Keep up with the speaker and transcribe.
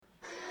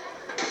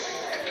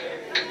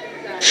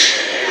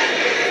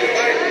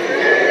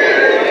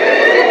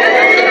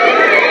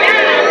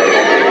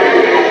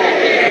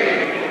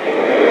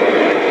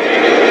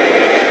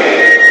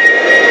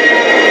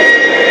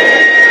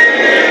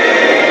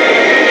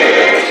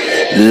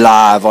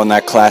live on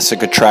that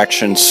classic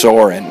attraction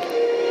Soarin'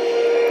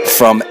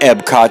 from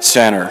Epcot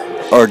Center,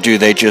 or do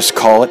they just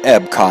call it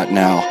Epcot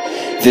now?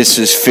 This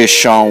is Fish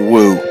Sean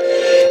Wu,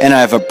 and I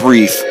have a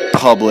brief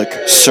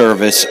public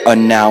service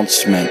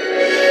announcement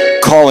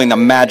calling the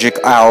Magic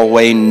Our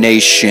Way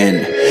Nation,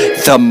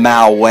 the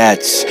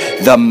Mauettes,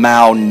 the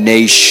Mau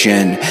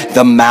Nation,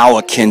 the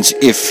Mauikans,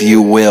 if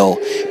you will.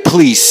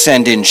 Please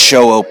send in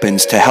show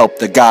opens to help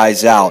the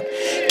guys out.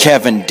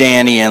 Kevin,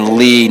 Danny, and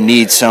Lee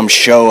need some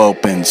show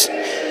opens.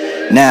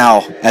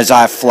 Now, as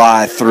I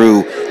fly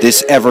through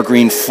this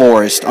evergreen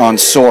forest on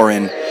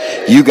Soarin',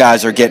 you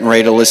guys are getting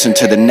ready to listen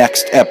to the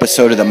next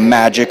episode of the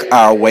Magic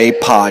Our Way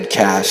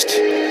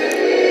podcast.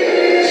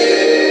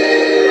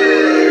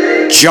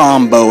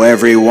 Jumbo,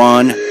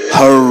 everyone.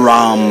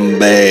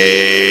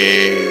 Harambe.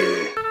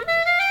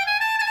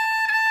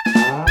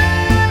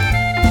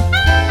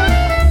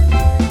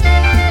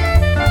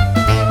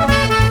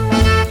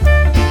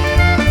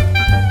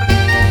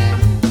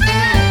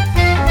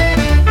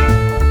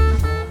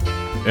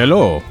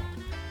 Hello,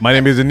 my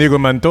name is Inigo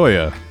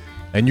Montoya,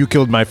 and you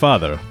killed my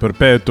father.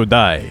 Prepare to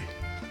die.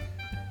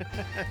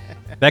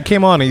 That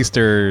came on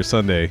Easter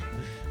Sunday.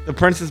 The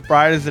Princess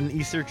Bride is an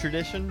Easter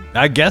tradition?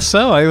 I guess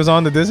so. I was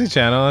on the Disney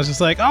Channel. I was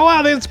just like, oh,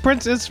 wow, it's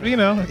Princess,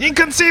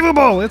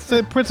 inconceivable. It's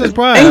the Princess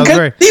Bride.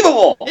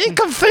 Inconceivable.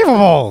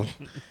 Inconceivable.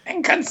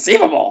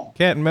 Inconceivable.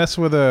 Can't mess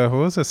with a, who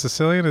was it,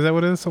 Sicilian? Is that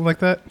what it is? Something like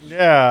that?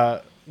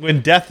 Yeah,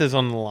 when death is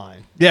on the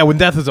line. Yeah, when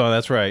death is on,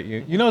 that's right.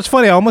 You know, it's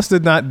funny. I almost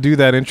did not do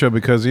that intro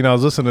because, I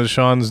was listening to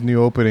Sean's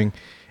new opening,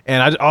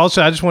 and I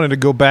just wanted to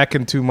go back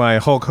into my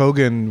Hulk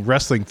Hogan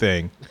wrestling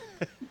thing.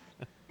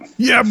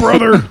 Yeah,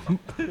 brother.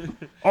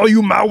 All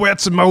you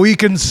Mauettes and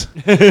Mohicans.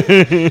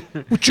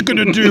 What you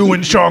gonna do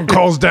when Sean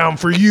calls down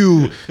for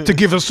you to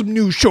give us some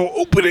new show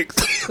openings?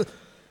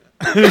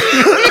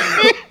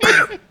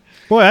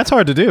 Boy, that's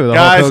hard to do.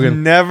 Guys,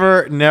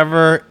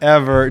 never,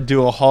 ever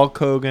do a Hulk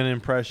Hogan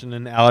impression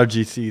in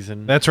allergy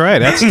season. That's right.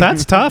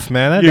 That's tough,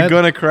 man. You're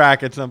going to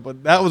crack at some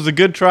point. That was a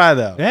good try,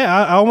 though. Yeah,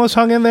 I almost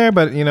hung in there,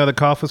 but, the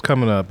cough was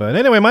coming up. But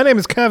anyway, my name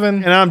is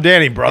Kevin. And I'm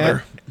Danny,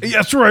 brother.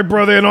 That's right,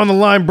 brother. And on the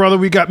line, brother,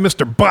 we got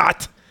Mr.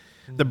 Bot,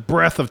 the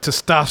breath of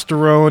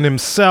testosterone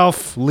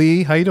himself.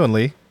 Lee, how you doing,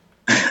 Lee?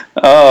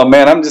 Oh,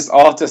 man, I'm just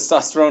all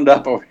testosterone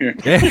up over here.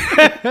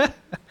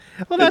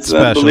 Well, that's it's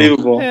special.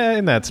 Unbelievable. Yeah,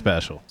 and that's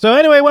special. So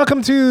anyway,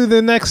 welcome to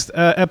the next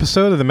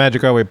episode of the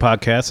Magic Our Way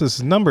podcast. This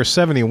is number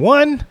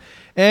 71.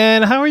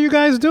 And how are you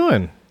guys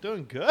doing?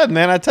 Doing good,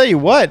 man. I tell you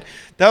what,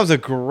 that was a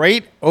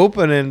great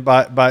opening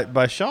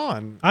by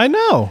Sean. I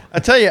know. I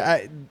tell you,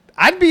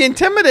 I'd be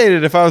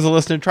intimidated if I was a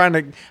listener trying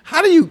to.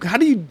 How do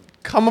you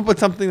come up with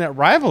something that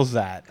rivals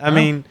that? I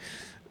mean,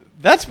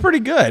 that's pretty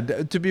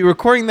good to be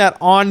recording that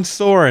on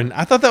Soarin'.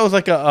 I thought that was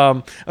like a.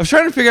 I was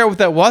trying to figure out what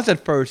that was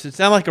at first. It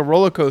sounded like a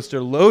roller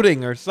coaster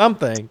loading or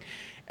something,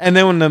 and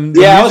then when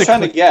the I was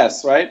trying to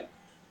guess, right?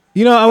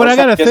 What I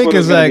gotta think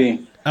is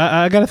like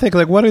I gotta think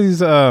like what are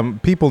these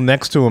people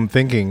next to him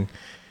thinking?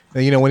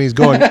 When he's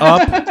going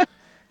up.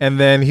 And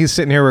then he's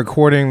sitting here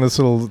recording this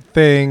little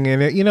thing.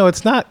 And,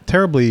 it's not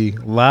terribly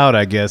loud,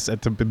 I guess,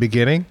 at the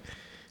beginning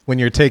when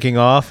you're taking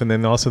off. And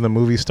then also the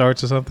movie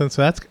starts or something.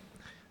 So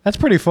that's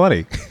pretty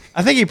funny.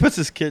 I think he puts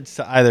his kids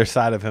to either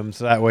side of him.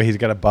 So that way he's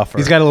got a buffer.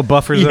 He's got a little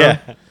buffer zone. Yeah.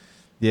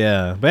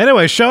 Yeah. But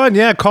anyway, Sean,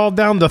 called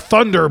down the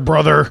thunder,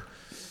 brother.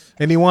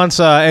 And he wants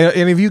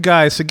any of you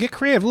guys to get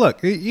creative.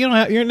 Look, you're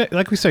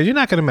like we said, you're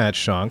not going to match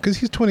Sean because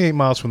he's 28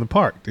 miles from the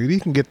park, dude. He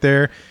can get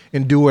there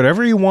and do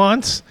whatever he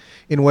wants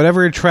in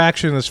whatever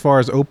attraction as far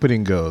as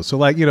opening goes. So,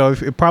 like,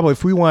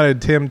 if we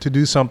wanted him to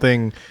do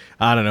something,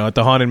 I don't know, at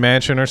the Haunted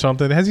Mansion or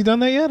something. Has he done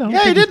that yet?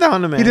 Yeah, he did the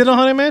Haunted Mansion. He did the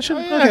Haunted Mansion?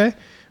 Oh, yeah. Okay.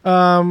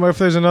 Or if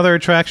there's another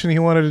attraction he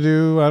wanted to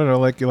do, I don't know,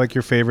 like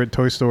your favorite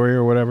Toy Story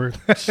or whatever.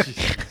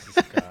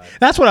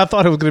 That's what I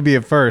thought it was going to be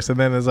at first. And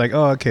then it's like,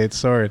 oh, okay, it's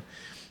Soarin'.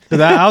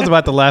 I was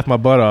about to laugh my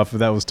butt off if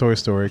that was Toy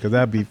Story because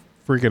that'd be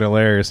freaking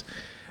hilarious.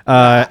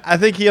 I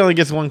think he only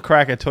gets one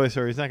crack at Toy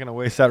Story. He's not going to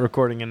waste that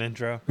recording an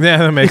intro. Yeah,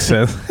 that makes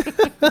sense.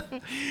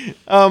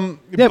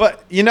 But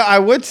I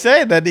would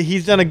say that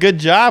he's done a good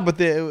job with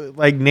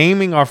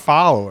naming our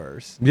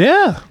followers.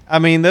 Yeah, I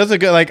mean, those are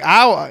good.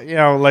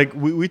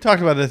 We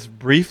talked about this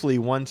briefly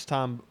one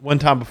time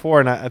before,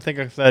 and I think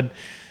I said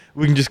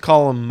we can just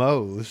call them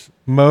Moes.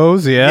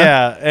 Moes,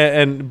 yeah.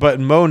 Yeah, but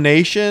Mo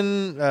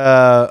Nation,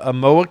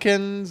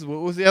 Mohicans.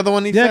 What was the other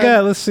one he said?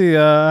 Yeah, let's see.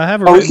 I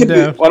have it written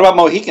down. What about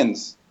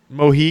Mohicans?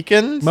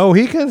 Mohicans?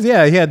 Mohicans,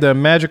 yeah. He had the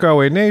Magic Our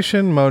Way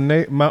Nation,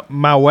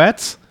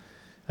 Mauettes,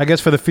 I guess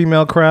for the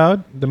female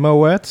crowd, the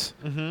Mauettes,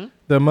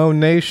 the Mo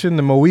Nation,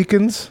 the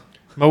Mohicans.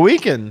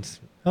 Mohicans.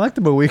 I like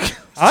the Mohicans.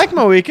 I like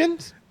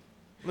Mohicans.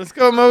 Let's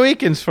go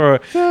Mohicans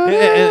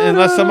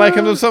unless somebody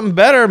comes up with something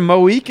better,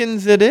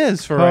 Mohicans it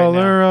is for right now.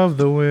 Color of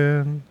the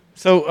wind.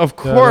 So, of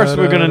course,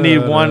 we're going to need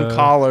one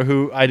caller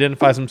who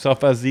identifies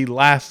himself as the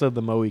last of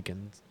the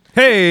Mohicans.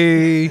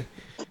 Hey,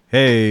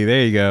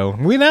 there you go.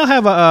 We now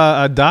have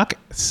a Doc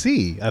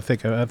C. I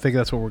think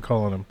that's what we're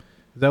calling him.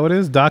 Is that what it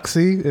is? Doc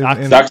C?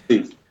 Doc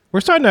C. We're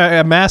starting to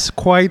amass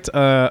quite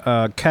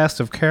a cast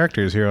of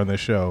characters here on the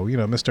show. You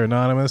know, Mr.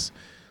 Anonymous,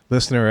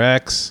 Listener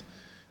X,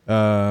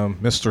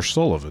 Mr.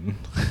 Sullivan.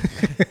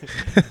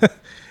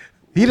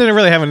 He didn't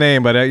really have a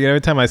name, but every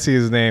time I see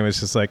his name,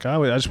 it's just like,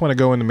 I just want to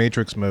go into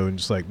Matrix mode and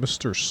just like,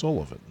 Mr.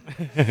 Sullivan.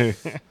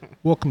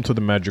 Welcome to the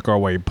Magic Our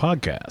Way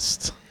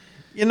podcast.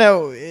 You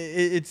know,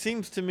 it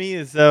seems to me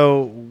as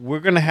though we're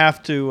gonna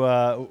have to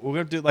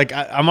like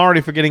I'm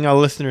already forgetting our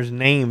listeners'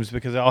 names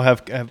because they all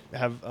have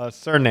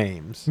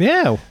surnames.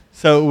 Yeah.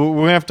 So we're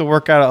gonna have to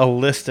work out a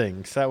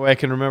listing so that way I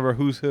can remember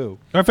who's who.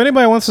 Or if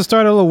anybody wants to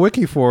start a little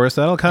wiki for us,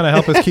 that'll kind of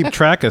help us keep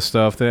track of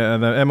stuff.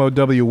 The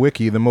MOW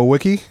wiki, the Mo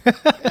wiki.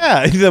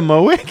 Yeah, the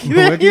Mo wiki.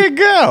 There you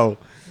go.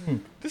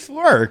 This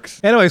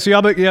works. Anyway, so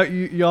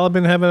y'all have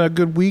been having a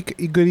good week,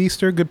 a good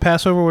Easter, good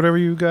Passover, whatever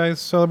you guys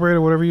celebrate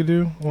or whatever you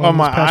do. Well,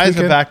 my eyes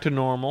are back to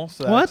normal,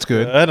 so that's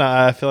good.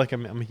 I feel like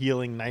I'm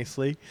healing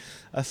nicely.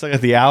 I still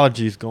got the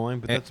allergies going,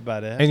 but that's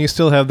about it. And you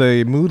still have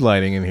the mood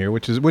lighting in here,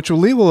 which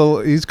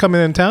he's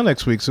coming in town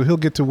next week, so he'll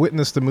get to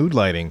witness the mood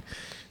lighting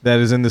that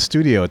is in the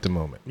studio at the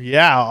moment.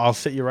 Yeah, I'll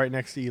sit you right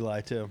next to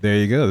Eli too. There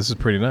you go. This is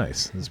pretty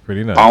nice.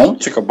 Bone,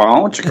 chicka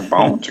bone, chicka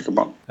bone, chicka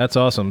bone. That's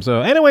awesome.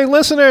 So anyway,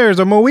 listeners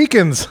or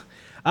Mohicans,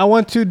 I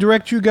want to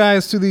direct you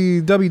guys to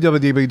the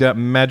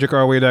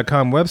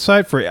www.magicourway.com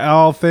website for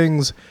all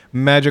things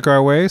Magic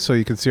Our Way, so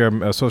you can see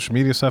our social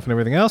media stuff and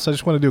everything else. I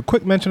just want to do a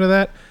quick mention of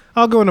that.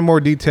 I'll go into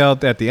more detail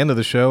at the end of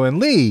the show. And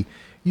Lee,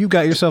 you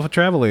got yourself a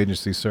travel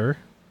agency, sir.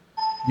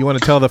 You want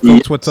to tell the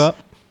folks what's up?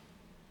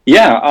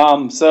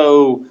 Yeah.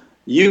 So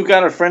you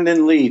got a friend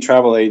in Lee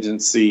travel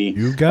agency.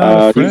 You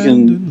got a friend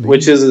in Lee.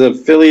 Which is an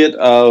affiliate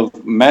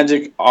of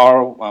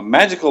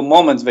Magical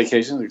Moments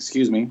Vacations.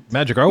 Excuse me.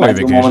 Magic Our Way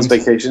Magical Moments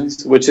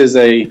Vacations, which is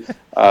a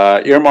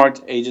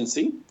earmarked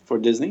agency for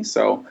Disney.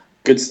 So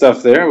good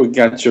stuff there. We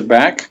got your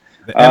back.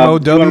 The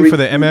MOW for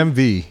the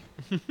MMV.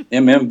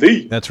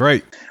 MMV. That's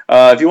right.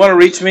 If you want to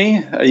reach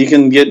me, you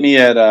can get me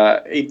at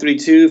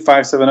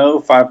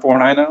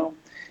 832-570-5490.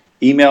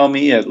 Email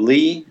me at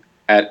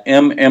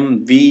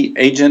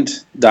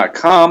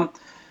lee@mmvagent.com.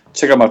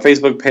 Check out my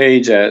Facebook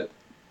page at,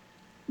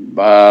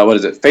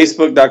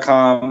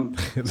 facebook.com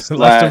Lost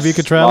of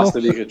Vika Travel.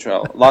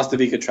 Lost of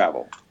Vika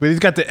Travel. But he's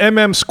got the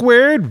MM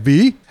squared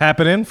V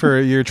happening for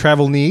your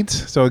travel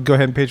needs. So go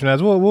ahead and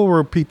patronize. We'll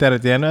repeat that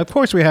at the end. Of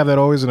course, we have that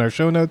always in our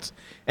show notes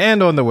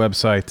and on the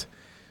website.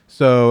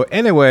 So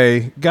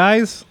anyway,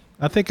 guys,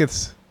 I think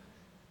it's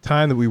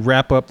time that we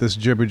wrap up this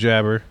jibber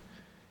jabber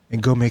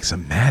and go make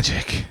some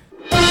magic.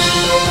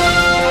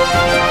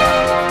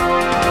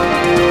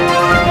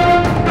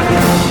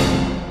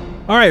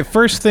 All right,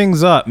 first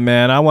things up,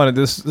 man.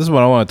 This is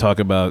what I want to talk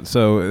about.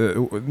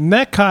 So,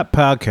 Netcot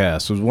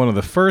Podcast was one of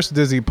the first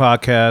Disney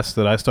podcasts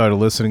that I started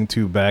listening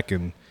to back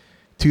in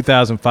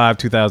 2005,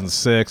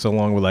 2006,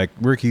 along with like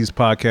Ricky's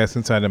podcast,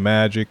 Inside the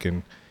Magic,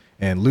 and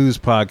Lou's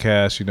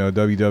podcast,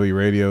 WW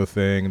Radio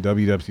thing, and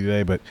WW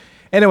Today. But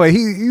anyway,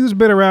 he's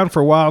been around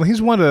for a while. And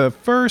he's one of the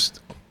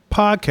first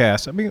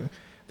podcasts,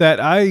 that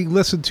I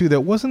listened to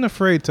that wasn't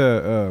afraid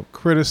to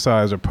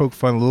criticize or poke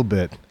fun a little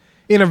bit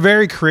in a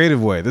very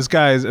creative way. This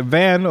guy is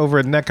Van over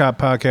at Netcot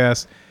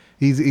Podcast.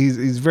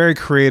 He's very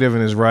creative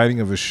in his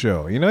writing of his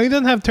show. He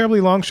doesn't have terribly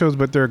long shows,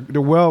 but they're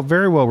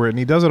very well written.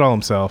 He does it all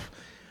himself.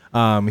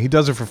 He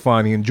does it for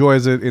fun. He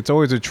enjoys it. It's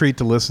always a treat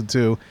to listen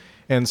to.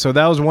 And so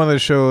that was one of the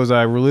shows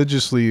I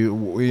religiously,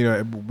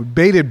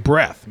 bated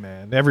breath,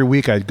 man. Every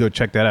week I'd go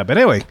check that out. But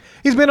anyway,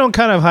 he's been on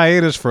kind of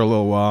hiatus for a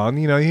little while. And,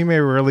 he may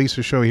release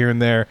a show here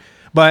and there.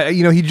 But,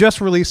 he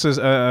just released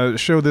a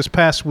show this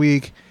past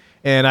week,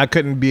 and I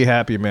couldn't be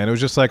happy, man. It was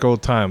just like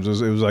old times.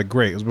 It was like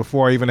great. It was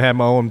before I even had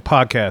my own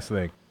podcast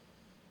thing.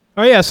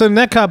 Oh, yeah, so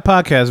Netcot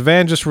Podcast,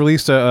 Van just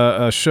released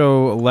a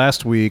show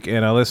last week,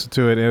 and I listened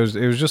to it. It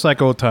was just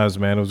like old times,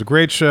 man. It was a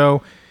great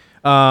show.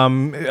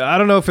 I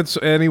don't know if it's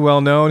any well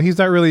known. He's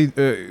not really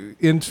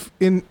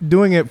in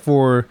doing it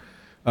for,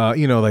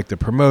 like the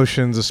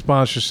promotions, the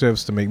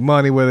sponsorships to make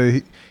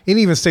money. He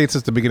even states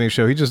at the beginning of the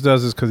show, he just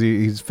does this because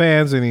he's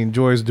fans and he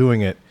enjoys doing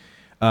it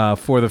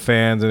for the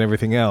fans and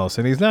everything else.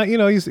 And he's not,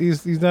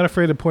 he's not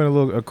afraid to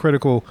point a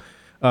critical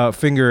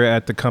finger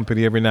at the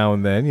company every now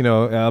and then,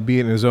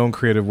 albeit in his own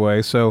creative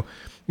way. So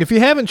if you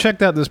haven't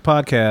checked out this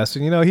podcast,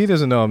 and he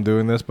doesn't know I'm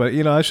doing this, but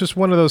it's just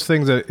one of those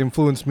things that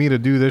influenced me to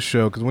do this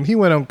show. Because when he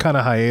went on kind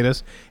of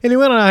hiatus, and he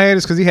went on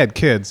hiatus because he had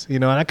kids,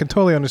 and I can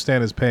totally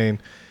understand his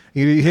pain.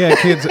 He had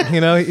kids, he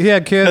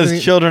had kids.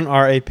 Because children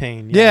are a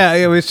pain. Yes. Yeah,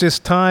 it was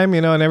just time,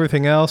 and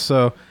everything else.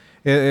 So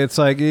it's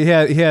like he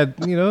had,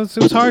 it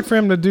was hard for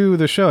him to do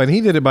the show, and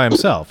he did it by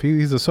himself.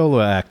 He's a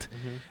solo act.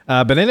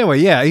 Mm-hmm. But anyway,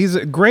 yeah, he's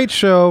a great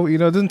show. It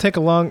doesn't take a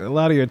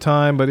lot of your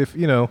time, but if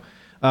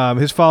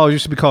his followers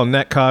used to be called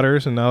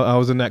Netcotters, and I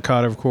was a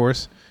Netcotter, of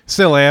course.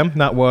 Still am,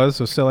 not was,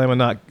 so still am a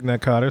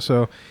Netcotter.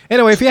 So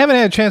anyway, if you haven't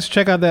had a chance to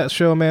check out that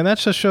show, man,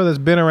 that's a show that's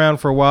been around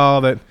for a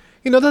while that,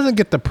 doesn't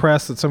get the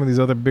press that some of these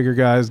other bigger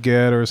guys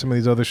get or some of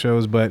these other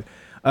shows, but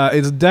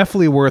it's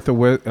definitely worth a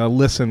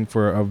listen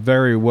for a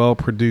very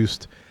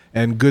well-produced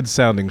and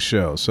good-sounding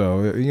show.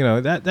 So,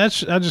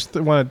 I just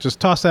want to just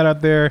toss that out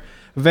there.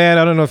 Van,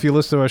 I don't know if you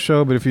listen to our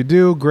show, but if you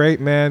do, great,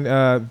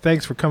 man.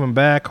 Thanks for coming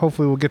back.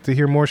 Hopefully we'll get to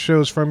hear more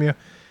shows from you.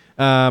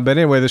 But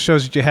anyway, the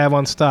shows that you have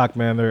on stock,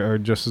 man, are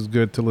just as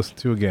good to listen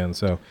to again.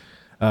 So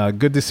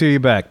good to see you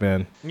back,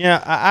 man.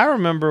 Yeah, I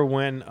remember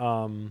when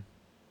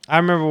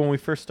we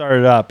first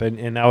started up,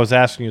 and I was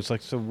asking you, it's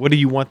like, so what do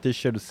you want this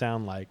show to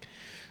sound like?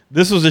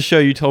 This was a show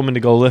you told me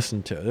to go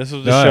listen to. This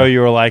was a show you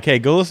were like, hey,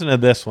 go listen to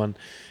this one.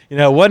 You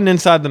know, it wasn't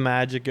Inside the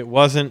Magic. It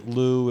wasn't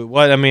Lou. It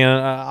was. I mean,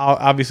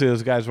 obviously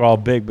those guys were all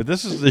big, but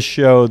this is the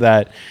show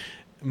that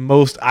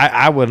most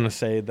I wouldn't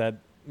say that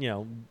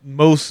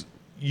most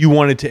you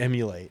wanted to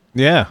emulate.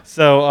 Yeah.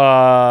 So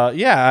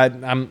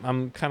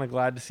I'm kind of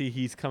glad to see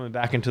he's coming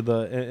back into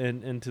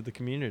the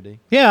community.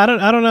 Yeah,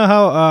 I don't know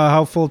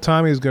how full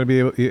time he's going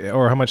to be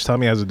or how much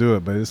time he has to do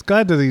it, but it's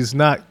glad that he's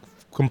not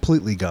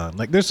completely gone.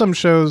 Like there's some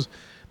shows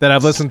that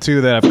I've listened to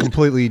that have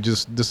completely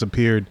just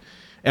disappeared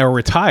or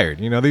retired.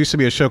 You know, there used to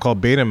be a show called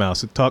Beta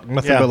Mouse. It talked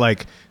nothing but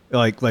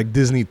like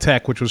Disney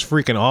tech, which was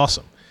freaking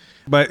awesome.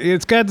 But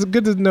it's good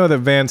to know that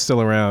Van's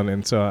still around,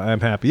 and so I'm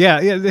happy.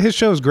 Yeah, his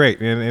show's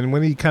great. And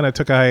when he kind of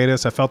took a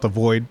hiatus, I felt a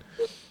void.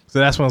 So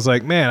that's when I was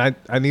like, man,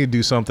 I need to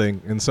do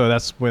something. And so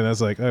that's when I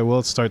was like, well,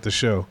 let's start the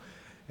show.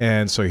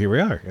 And so here we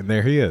are, and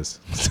there he is.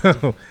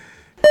 So,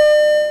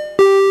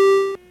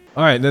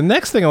 all right, the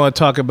next thing I want to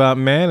talk about,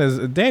 man, is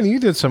Danny, you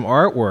did some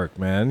artwork,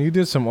 man. You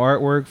did some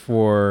artwork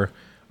for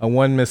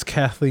one Miss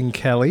Kathleen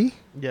Kelly.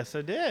 Yes,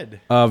 I did.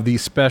 Of the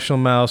Special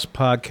Mouse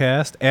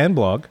podcast and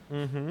blog.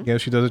 Mm-hmm. Yeah,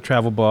 she does a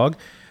travel blog.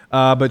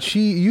 But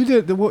you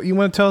did. You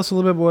want to tell us a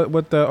little bit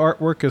what the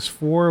artwork is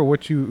for?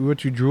 What you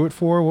drew it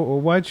for?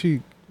 Why'd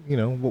you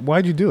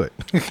do it?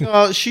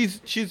 Well,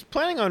 she's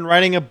planning on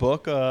writing a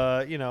book.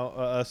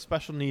 A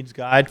special needs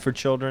guide for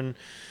children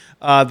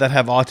that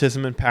have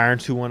autism and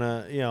parents who want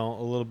to,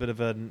 a little bit of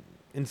an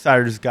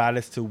insider's guide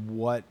as to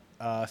what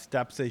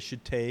steps they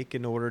should take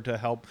in order to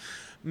help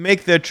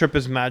make their trip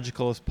as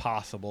magical as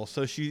possible.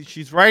 So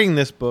she's writing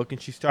this book, and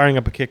she's starting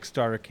up a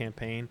Kickstarter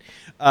campaign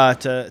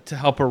to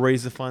help her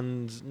raise the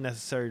funds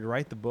necessary to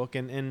write the book.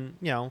 And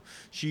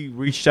she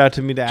reached out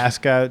to me to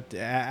ask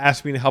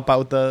me to help out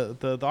with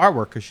the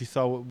artwork because she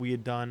saw what we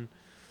had done,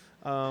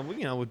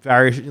 with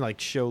various like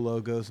show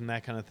logos and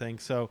that kind of thing.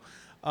 So.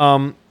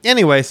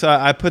 Anyway, so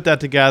I put that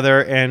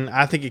together, and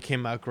I think it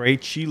came out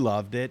great. She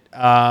loved it.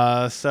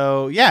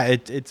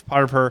 It's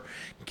part of her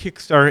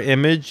Kickstarter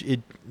image.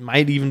 It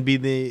might even be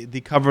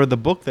the cover of the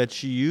book that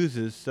she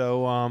uses.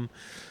 So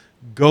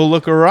go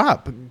look her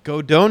up.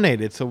 Go donate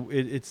it. So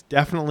it's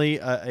definitely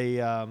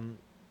a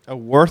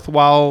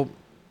worthwhile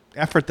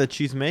effort that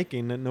she's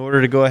making in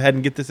order to go ahead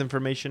and get this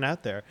information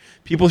out there.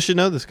 People should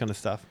know this kind of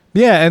stuff.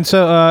 Yeah, and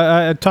so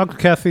I talked to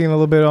Kathleen a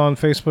little bit on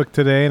Facebook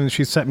today, and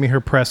she sent me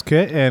her press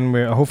kit, and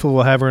hopefully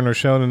we'll have her in our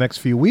show in the next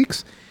few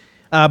weeks.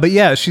 But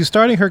yeah, she's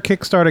starting her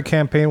Kickstarter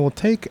campaign,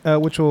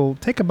 which will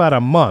take about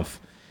a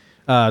month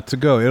to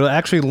go. It'll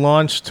actually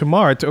launch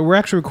tomorrow. We're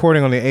actually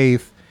recording on the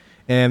 8th,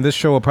 and this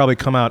show will probably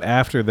come out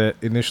after that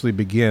initially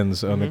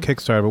begins on the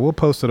Kickstarter, but we'll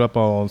post it up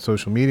all on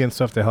social media and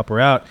stuff to help her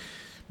out.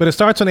 But it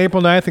starts on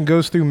April 9th and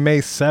goes through May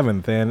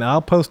 7th, and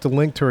I'll post a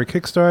link to her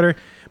Kickstarter.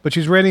 But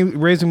she's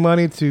raising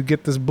money to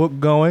get this book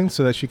going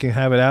so that she can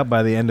have it out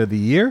by the end of the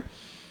year.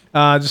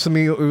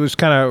 It was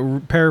kind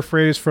of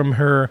paraphrased from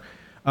her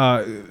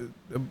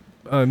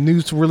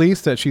news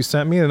release that she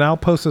sent me, and I'll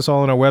post this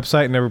all on our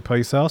website and every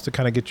place else to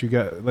kind of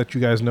let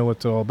you guys know what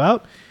it's all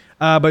about.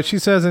 But she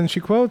says, and she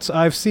quotes,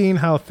 "I've seen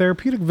how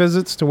therapeutic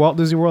visits to Walt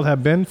Disney World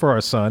have been for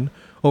our son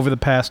over the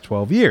past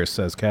 12 years,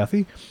 says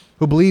Kathy,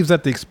 who believes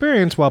that the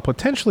experience, while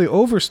potentially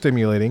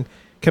overstimulating,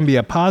 can be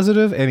a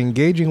positive and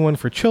engaging one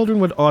for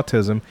children with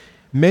autism,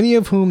 many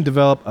of whom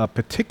develop a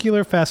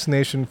particular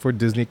fascination for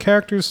Disney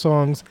characters,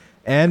 songs,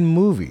 and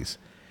movies."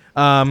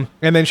 And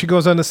then she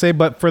goes on to say,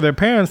 but for their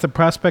parents, the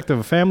prospect of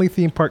a family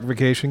theme park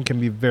vacation can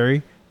be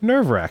very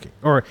nerve-wracking.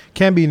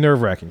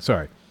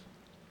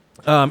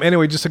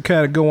 Anyway, just to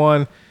kind of go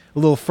on a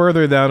little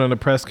further down on the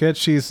press kit,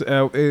 she's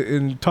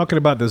in talking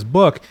about this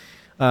book.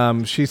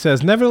 She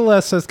says,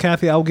 nevertheless, says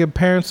Kathy, I'll give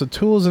parents the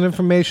tools and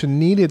information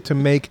needed to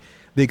make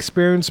the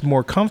experience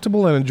more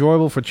comfortable and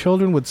enjoyable for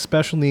children with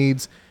special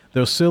needs,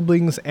 their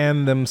siblings,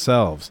 and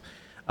themselves.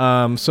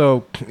 Again,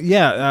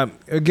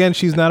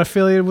 she's not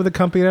affiliated with the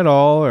company at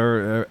all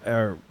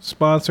or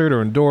sponsored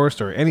or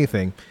endorsed or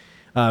anything.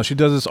 She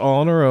does this all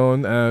on her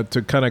own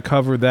to kind of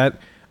cover that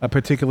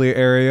particular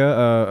area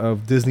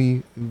of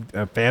Disney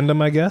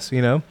fandom, I guess,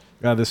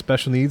 the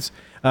special needs.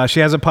 She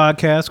has a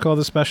podcast called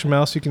The Special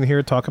Mouse. You can hear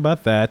her talk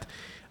about that.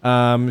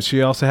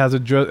 She also has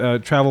a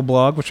travel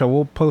blog, which I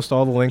will post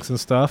all the links and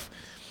stuff.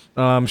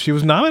 She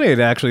was nominated,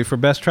 actually, for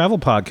Best Travel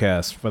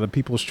Podcast for the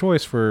People's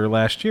Choice for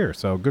last year,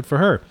 so good for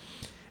her.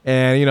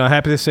 And,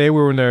 happy to say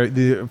we were in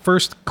the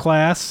first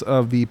class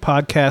of the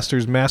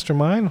Podcasters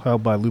Mastermind,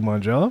 held by Lou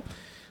Mangello.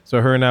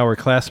 So her and I were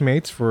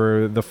classmates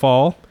for the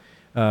fall.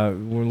 We're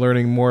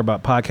learning more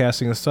about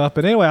podcasting and stuff.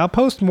 But anyway, I'll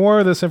post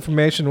more of this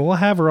information. We'll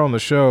have her on the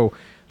show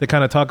to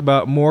kind of talk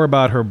about more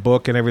about her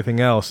book and everything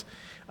else.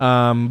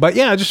 But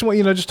yeah, I just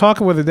want just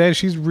talking with her today.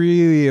 She's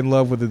really in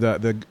love with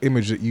the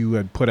image that you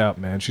had put out,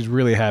 man. She's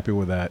really happy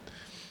with that,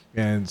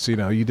 and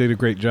so, you did a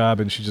great job,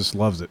 and she just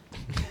loves it.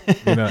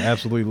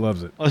 Absolutely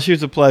loves it. Well, she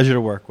was a pleasure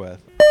to work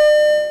with.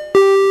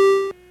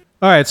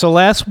 All right, so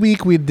last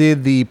week we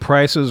did the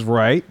Price is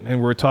Right,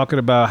 and we are talking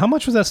about how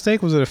much was that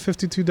steak? Was it a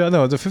 $52?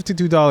 No, it was a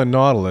 $52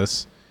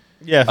 Nautilus.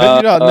 Yeah,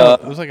 $50. No,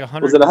 it was like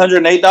 $100. Was it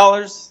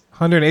 $108?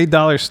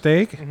 $108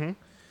 steak. Mm-hmm.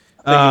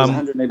 I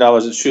think it was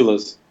 $108 at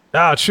Shula's.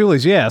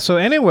 Chuli's, yeah. So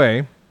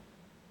anyway,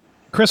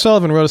 Chris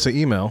Sullivan wrote us an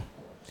email,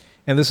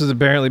 and this is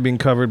apparently being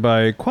covered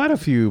by quite a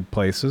few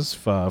places,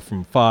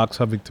 from Fox,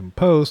 Huffington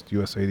Post,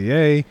 USA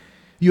Today,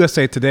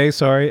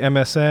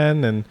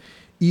 MSN, and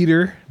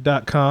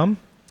Eater.com.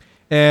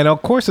 And,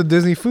 of course, a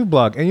Disney food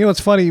blog. And,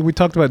 it's funny. We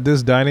talked about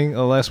Dis Dining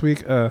last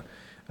week,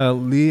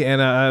 Lee.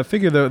 And I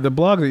figured the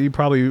blog that you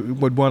probably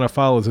would want to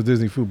follow is a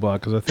Disney food blog.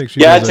 Because I think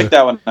she I checked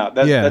that one out.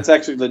 That's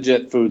actually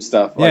legit food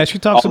stuff. Yeah, she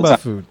talks about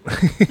food.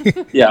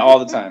 Yeah, all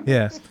the time.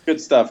 Yeah. Good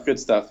stuff.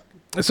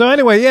 So,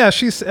 anyway, yeah,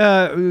 she's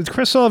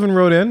Chris Sullivan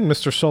wrote in.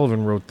 Mr.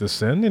 Sullivan wrote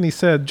this in. And he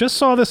said, just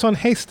saw this on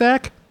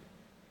Haystack.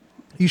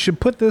 You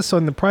should put this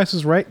on the Price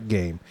is Right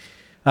game.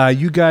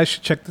 You guys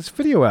should check this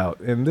video out.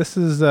 And this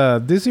is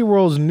Disney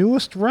World's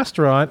newest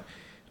restaurant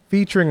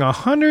featuring a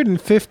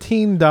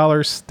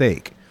 $115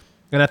 steak.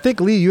 And I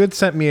think, Lee, you had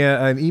sent me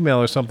an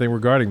email or something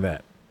regarding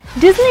that.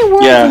 Disney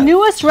World's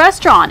newest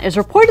restaurant is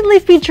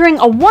reportedly featuring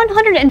a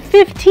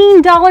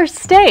 $115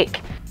 steak,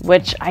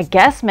 which I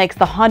guess makes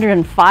the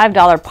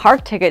 $105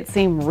 park ticket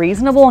seem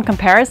reasonable in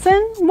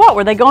comparison. What,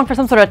 were they going for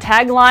some sort of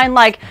tagline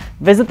like,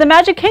 visit the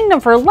Magic Kingdom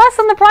for less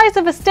than the price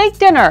of a steak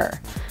dinner?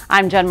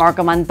 I'm Jen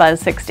Markham on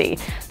Buzz 60.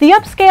 The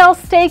upscale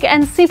steak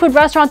and seafood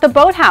restaurant The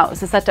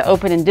Boathouse is set to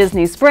open in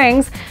Disney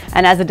Springs,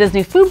 and as a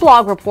Disney food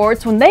blog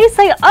reports, when they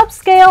say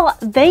upscale,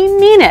 they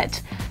mean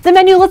it. The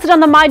menu listed on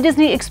the My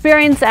Disney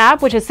Experience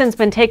app, which has since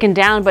been taken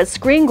down but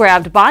screen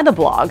grabbed by the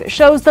blog,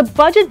 shows the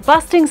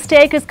budget-busting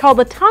steak is called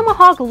the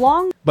Tomahawk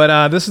Long.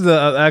 But this is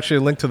actually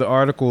a link to the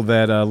article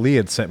that Lee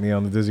had sent me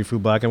on the Disney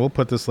Food Blog, and we'll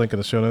put this link in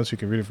the show notes so you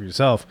can read it for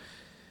yourself.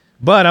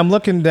 But I'm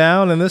looking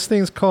down, and this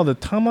thing's called the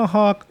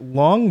Tomahawk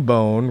Long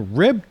Bone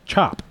Rib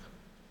Chop.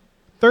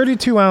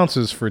 32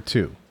 ounces for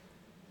two.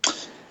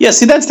 Yeah,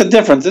 see, that's the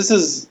difference. This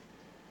is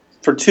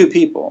for two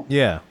people.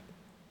 Yeah.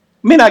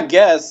 I mean, I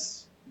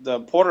guess the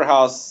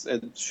porterhouse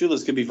at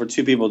Shula's could be for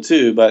two people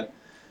too, but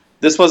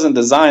this wasn't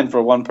designed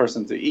for one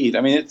person to eat.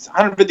 I mean, it's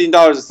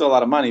 $115 is still a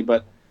lot of money,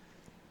 but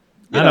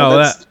I know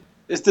that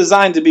it's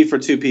designed to be for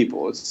two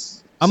people.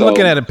 I'm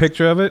looking at a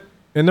picture of it.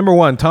 And number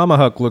one,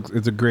 Tomahawk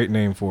it's a great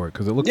name for it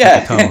because it looks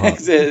like a tomahawk.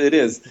 It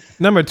is.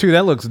 Number two,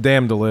 that looks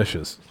damn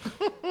delicious.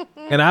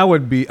 And I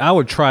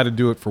would try to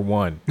do it for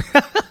one.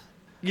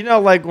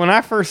 Like when I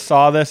first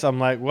saw this, I'm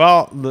like,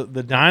 well,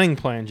 the dining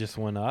plan just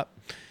went up.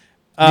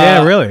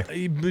 Yeah,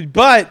 really.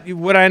 But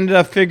what I ended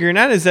up figuring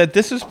out is that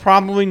this is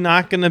probably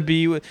not going to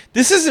be.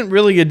 This isn't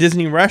really a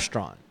Disney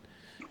restaurant.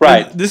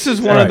 Right. And this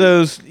is one of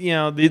those,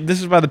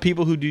 this is by the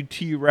people who do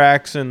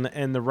T-Rex and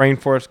the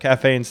Rainforest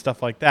Cafe and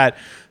stuff like that.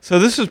 So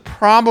this is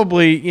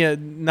probably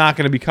not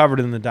going to be covered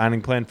in the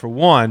dining plan, for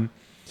one.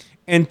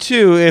 And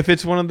two, if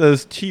it's one of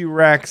those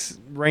T-Rex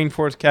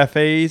Rainforest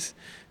Cafes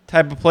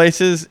type of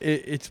places,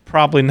 it's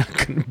probably not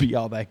going to be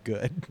all that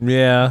good.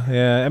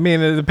 Yeah. I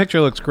mean, the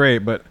picture looks great,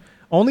 but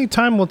only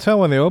time will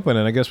tell when they open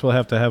it. I guess we'll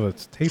have to have a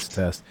taste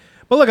test.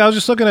 But look, I was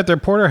just looking at their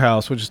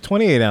porterhouse, which is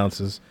 28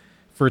 ounces.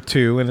 For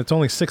two, and it's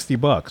only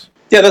 $60.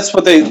 Yeah, that's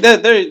what there's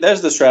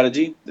the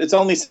strategy. It's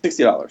only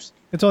 $60.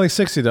 It's only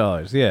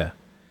 $60. Yeah,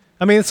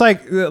 I mean it's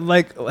like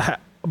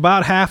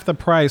about half the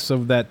price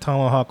of that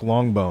Tomahawk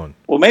Long Bone.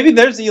 Well, maybe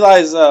there's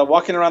Eli's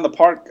walking around the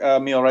park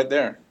meal right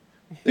there.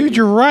 Dude,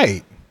 you're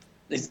right.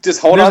 Just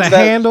hold on to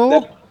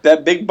handle.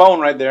 That big bone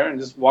right there, and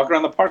just walk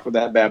around the park with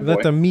that bad boy.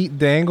 Let the meat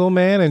dangle,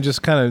 man, and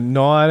just kind of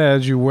gnaw it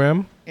as you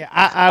whim. Yeah,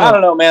 I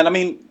don't know, man. I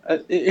mean,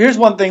 here's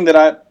one thing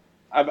that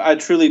I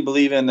truly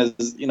believe in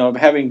is,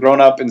 having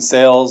grown up in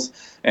sales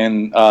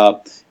and,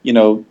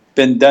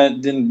 been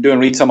doing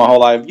retail my whole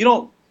life.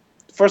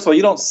 First of all,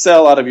 you don't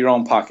sell out of your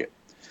own pocket.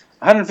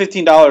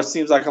 $115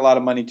 seems like a lot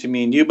of money to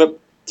me and you, but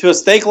to a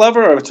steak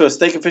lover or to a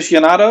steak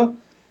aficionado,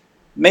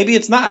 maybe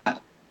it's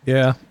not.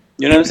 Yeah.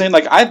 You know what I'm saying?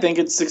 Like, I think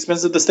it's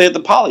expensive to stay at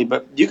the Poly,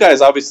 but you guys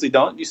obviously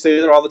don't. You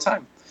stay there all the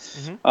time.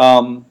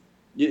 Mm-hmm.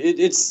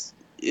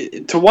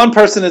 To one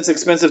person, it's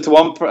expensive. To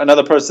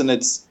another person,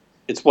 it's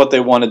what they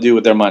want to do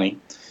with their money,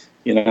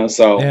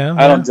 So yeah,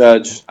 I don't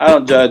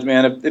judge,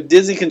 man. If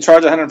Disney can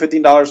charge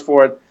 $115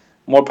 for it,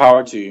 more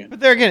power to you. But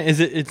there again,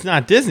 it's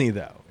not Disney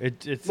though.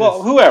 It's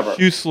whoever,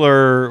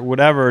 Schuessler,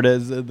 whatever it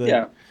is.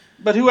 Yeah,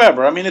 but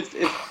whoever. I mean,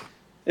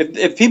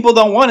 if people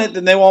don't want it,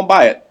 then they won't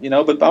buy it.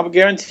 But I'll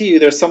guarantee you,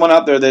 there's someone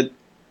out there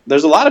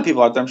there's a lot of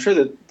people out there. I'm sure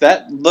they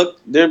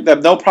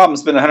have no problem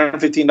spending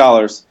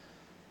 $115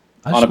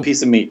 on a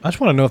piece of meat. I just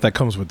want to know if that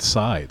comes with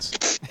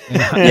sides.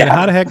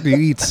 How the heck do you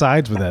eat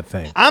sides with that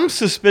thing? I'm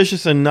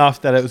suspicious enough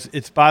that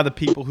it's by the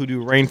people who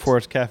do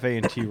Rainforest Cafe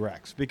and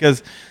T-Rex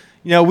because,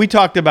 we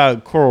talked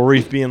about Coral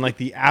Reef being like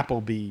the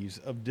Applebee's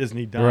of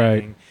Disney dining.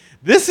 Right.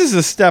 This is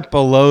a step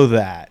below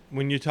that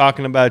when you're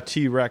talking about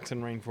T-Rex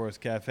and Rainforest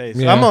Cafe. So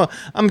Yeah.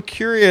 I'm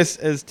curious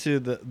as to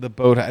the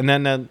boat, and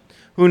then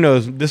who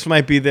knows? This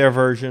might be their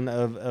version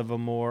of a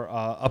more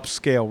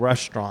upscale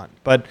restaurant.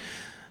 But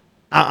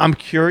I'm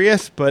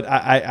curious, but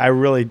I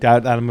really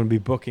doubt that I'm going to be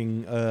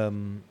booking.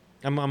 I'm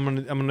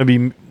going to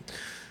be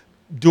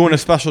doing a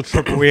special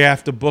trip where we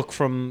have to book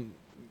from,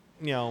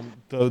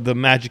 the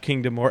Magic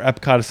Kingdom or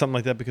Epcot or something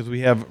like that, because we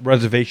have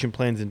reservation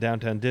plans in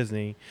downtown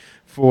Disney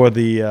for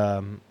the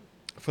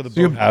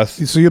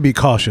boathouse. So you'll be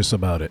cautious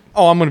about it.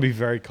 Oh, I'm going to be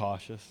very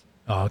cautious.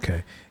 Oh,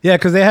 okay. Yeah,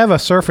 because they have a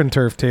surf and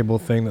turf table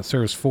thing that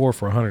serves 4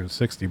 for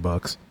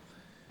 $160.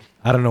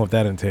 I don't know what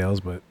that entails,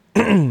 but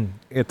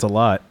it's a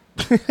lot.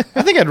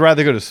 I think I'd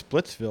rather go to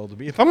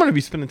Splitsville if I'm going to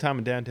be spending time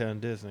in downtown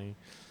Disney.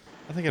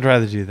 I think I'd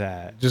rather do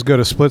that. Just go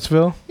to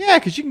Splitsville? Yeah,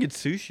 because you can get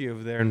sushi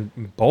over there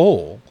and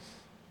bowl.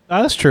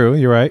 Oh, that's true.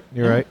 You're right.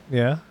 Right.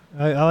 Yeah,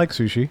 I like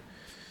sushi.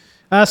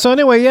 So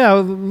anyway, yeah,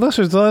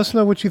 listeners, let us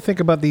know what you think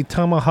about the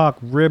tomahawk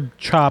rib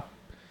chop,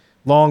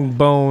 long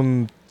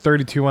bone,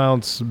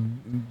 32-ounce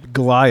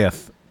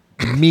Goliath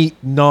meat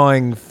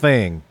gnawing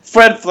thing.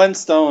 Fred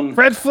Flintstone.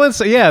 Fred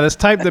Flintstone, yeah, this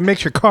type that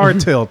makes your car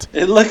tilt.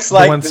 It looks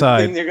like one the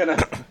side. thing you're gonna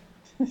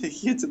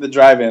get to the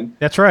drive-in.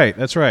 That's right.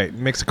 It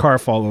makes the car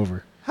fall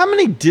over. How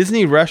many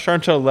Disney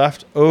restaurants are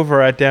left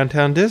over at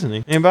downtown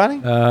Disney? Anybody?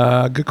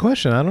 Good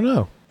question. I don't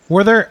know.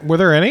 Were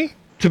there any?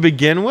 To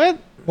begin with?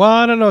 Well,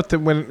 I don't know.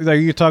 When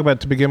you talk about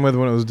to begin with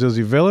when it was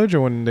Disney Village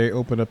or when they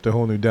opened up the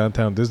whole new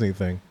downtown Disney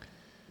thing.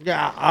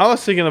 Yeah, I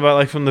was thinking about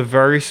like from the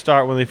very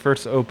start when they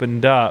first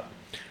opened up.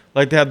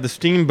 Like they had the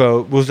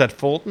steamboat. Was that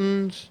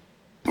Fulton's?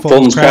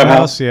 Fulton's Crab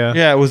House. Yeah.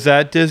 Yeah, was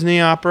that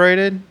Disney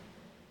operated?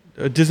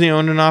 Disney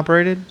owned and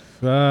operated?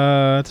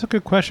 That's a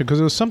good question because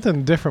it was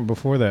something different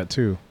before that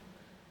too,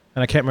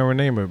 and I can't remember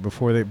the name of it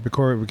before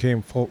it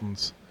became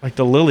Fulton's. Like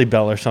the Lily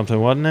Bell or something,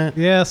 wasn't it?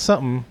 Yeah,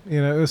 something.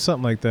 It was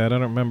something like that. I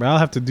don't remember. We'll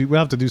have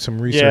to do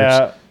some research.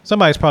 Yeah.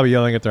 Somebody's probably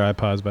yelling at their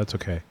iPods, but it's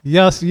okay.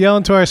 Yes, yell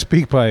into our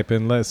speak pipe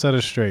and set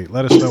us straight.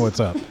 Let us know what's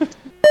up.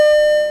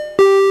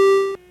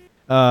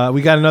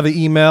 We got another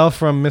email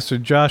from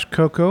Mr. Josh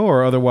Coco,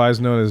 or otherwise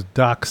known as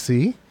Doc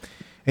C.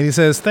 And he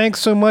says, thanks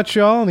so much,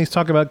 y'all. And he's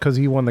talking about because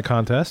he won the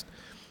contest.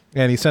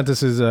 And he sent us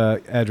his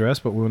address,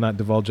 but we will not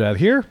divulge that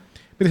here.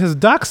 But he says,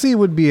 Doc C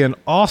would be an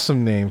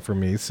awesome name for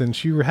me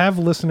since you have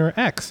listener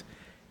X.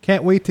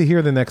 Can't wait to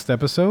hear the next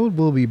episode.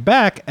 We'll be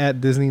back at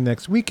Disney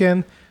next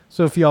weekend.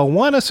 So if y'all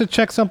want us to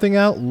check something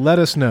out, let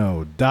us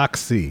know. Doc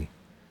C.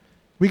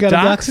 We got a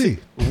Doc C.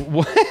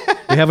 What?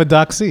 We have a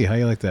Doc C. How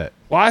you like that?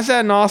 Why is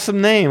that an awesome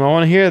name? I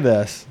want to hear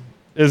this.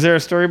 Is there a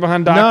story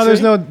behind Doc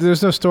C? No,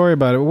 there's no story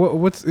about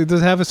it.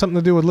 Does it have something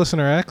to do with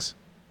listener X?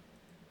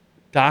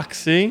 Doc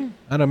C?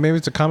 I don't know. Maybe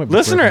it's a comic book.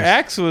 Listener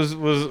reference. X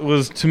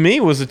was to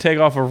me was a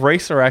takeoff of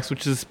Racer X,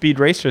 which is a speed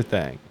racer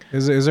thing.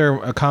 Is there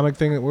a comic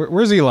thing?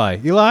 Where's Eli?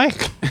 Eli?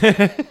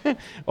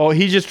 Oh,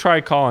 he just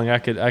tried calling. I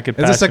could.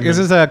 Is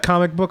this a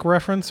comic book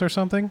reference or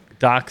something?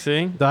 Doc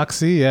C? Doc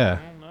C, yeah.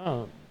 I don't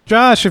know.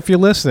 Josh, if you're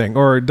listening,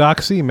 or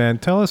Doc C, man,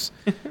 tell us.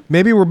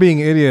 Maybe we're being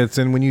idiots,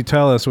 and when you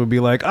tell us, we'll be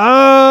like,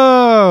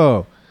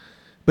 oh.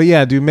 But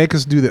yeah, dude, make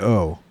us do the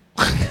O.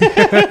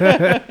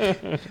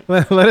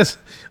 let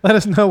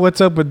us know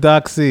what's up with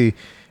Doc C.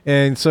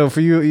 And so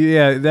for you,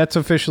 yeah, that's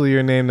officially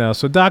your name now.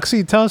 So Doc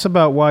C, tell us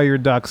about why you're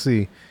Doc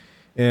C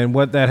and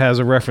what that has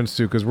a reference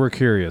to, because we're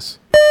curious.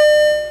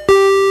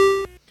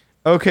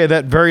 Okay,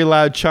 that very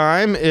loud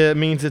chime, it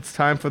means it's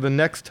time for the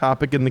next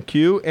topic in the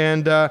queue.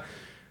 And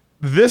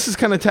this is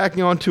kind of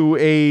tacking on to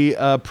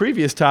a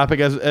previous topic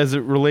as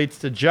it relates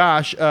to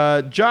Josh.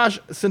 Josh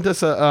sent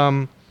us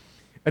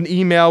an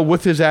email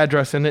with his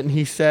address in it, and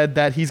he said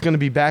that he's going to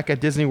be back at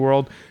Disney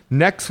World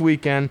next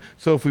weekend.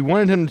 So if we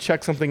wanted him to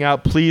check something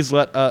out, please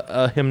let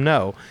him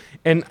know.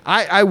 And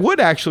I would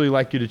actually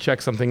like you to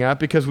check something out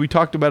because we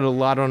talked about it a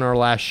lot on our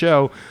last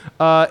show.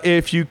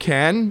 If you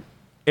can,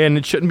 and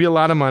it shouldn't be a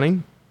lot of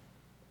money,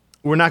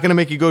 we're not going to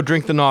make you go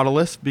drink the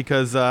Nautilus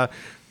because,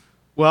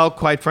 well,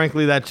 quite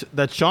frankly,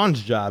 that's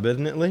Sean's job,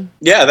 isn't it, Lee?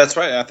 Yeah, that's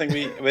right. I think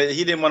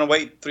he didn't want to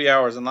wait 3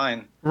 hours in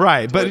line.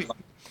 Right, but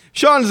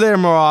Sean's there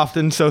more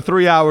often, so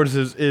 3 hours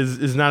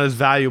is not as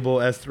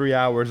valuable as 3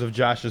 hours of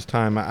Josh's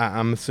time,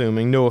 I'm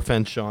assuming. No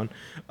offense, Sean.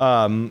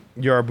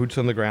 You're our boots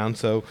on the ground.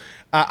 So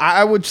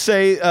I would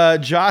say,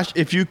 Josh,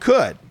 if you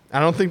could, I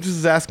don't think this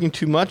is asking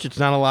too much. It's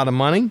not a lot of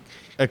money.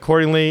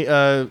 Accordingly,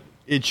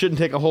 it shouldn't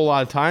take a whole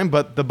lot of time,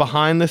 but the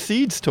Behind the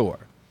Seeds tour.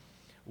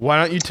 Why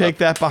don't you take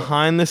that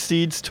Behind the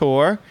Seeds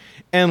tour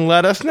and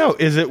let us know?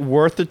 Is it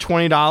worth the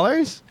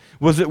 $20?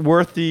 Was it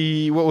worth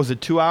the,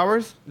 2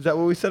 hours? Is that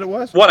what we said it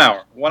was? 1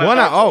 hour. 1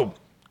 hour. Oh,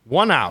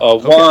 1 hour. A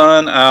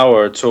 1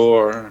 hour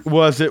tour.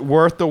 Was it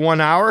worth the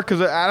 1 hour?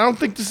 Because I don't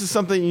think this is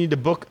something you need to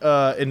book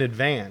in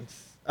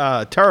advance.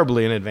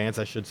 Terribly in advance,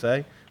 I should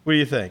say. What do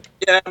you think?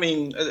 Yeah, I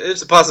mean,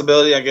 it's a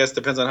possibility, I guess.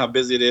 Depends on how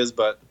busy it is,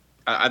 but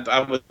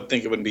I would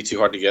think it wouldn't be too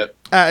hard to get.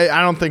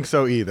 I don't think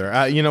so either.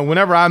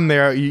 Whenever I'm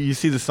there, you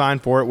see the sign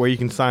for it where you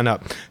can sign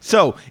up.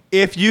 So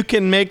if you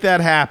can make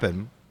that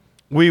happen,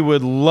 we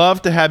would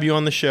love to have you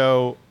on the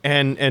show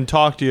and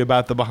talk to you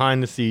about the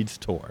behind the scenes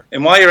tour.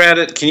 And while you're at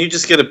it, can you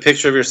just get a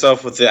picture of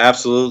yourself with the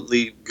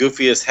absolutely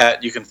goofiest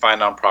hat you can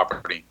find on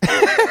property?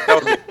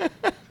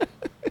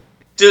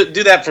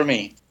 Do that for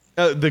me.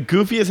 The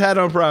goofiest hat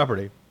on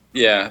property.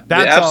 Yeah,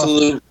 That's the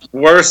absolute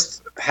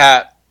worst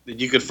hat that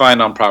you could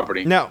find on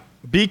property. Now,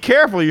 be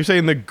careful. You're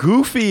saying the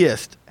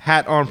goofiest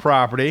hat on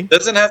property.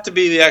 Doesn't have to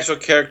be the actual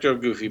character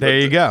of Goofy. There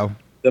you go.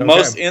 The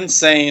most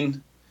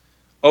insane,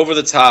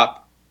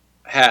 over-the-top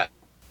hat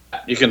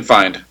you can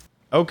find.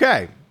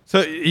 Okay.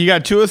 So you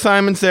got 2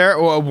 assignments there.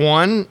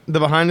 One, the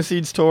behind the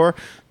scenes tour.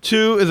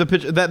 2 is a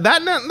picture.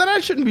 That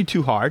shouldn't be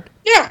too hard.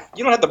 Yeah,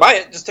 you don't have to buy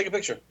it. Just take a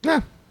picture.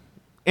 Yeah.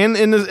 In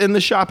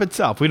the shop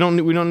itself, we don't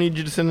need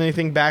you to send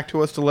anything back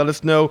to us to let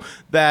us know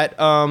that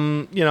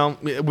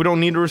we don't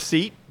need a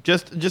receipt,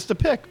 just a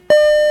pic.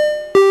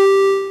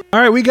 All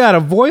right, we got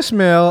a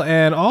voicemail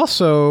and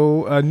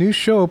also a new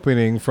show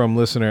opening from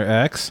Listener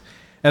X,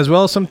 as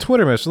well as some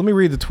Twitter messages. Let me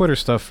read the Twitter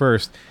stuff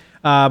first.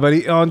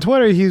 On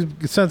Twitter, he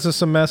sends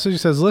us a message. He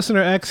says,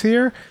 "Listener X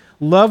here.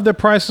 Love the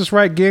Price is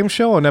Right game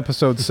show on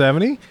episode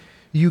 70.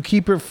 You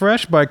keep it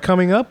fresh by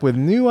coming up with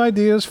new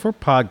ideas for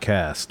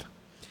podcast."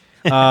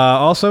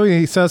 Also,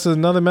 he sends us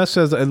another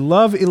message. Says, "I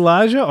love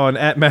Elijah on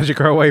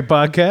 @MagicOurWay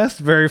podcast.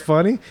 Very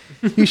funny.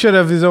 He should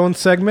have his own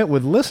segment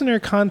with listener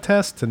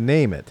contest to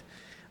name it.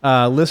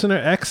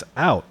 Listener X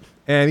out."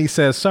 And he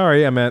says,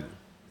 "Sorry, I meant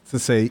to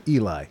say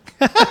Eli."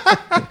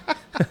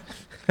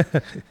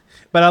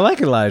 But I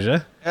like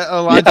Elijah.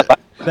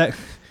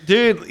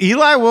 Dude,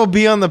 Eli will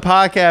be on the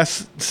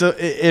podcast so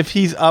if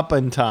he's up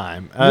in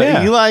time.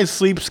 Eli's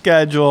sleep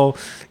schedule.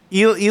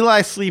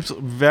 Eli sleeps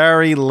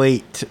very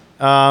late.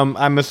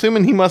 I'm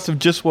assuming he must have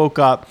just woke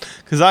up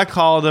because I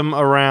called him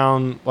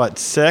around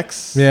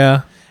 6.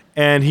 Yeah.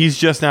 And he's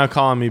just now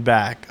calling me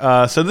back.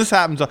 So this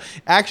happens.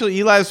 Actually,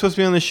 Eli was supposed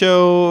to be on the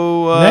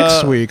show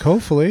next week,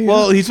 hopefully.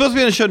 Well, he's supposed to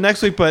be on the show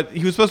next week, but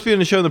he was supposed to be on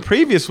the show the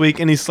previous week,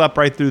 and he slept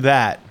right through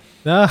that.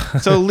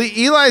 So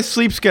Eli's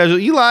sleep schedule.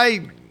 Eli,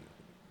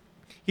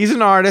 he's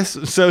an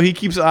artist, so he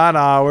keeps odd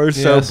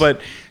hours. Yes. But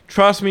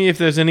trust me, if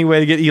there's any way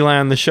to get Eli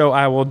on the show,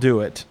 I will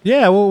do it.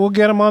 Yeah, we'll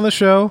get him on the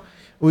show.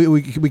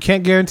 We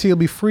can't guarantee it'll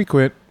be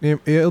frequent.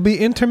 It'll be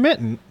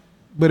intermittent,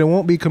 but it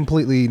won't be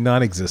completely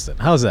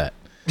non-existent. How's that?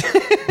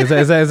 Is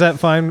that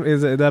fine?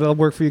 That'll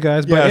work for you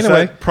guys? But yes,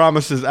 anyway, that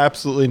promises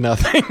absolutely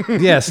nothing.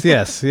 yes.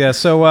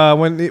 So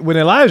when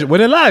Elijah's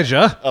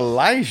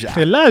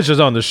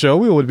on the show,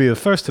 we would be the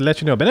first to let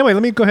you know. But anyway,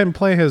 let me go ahead and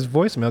play his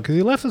voicemail because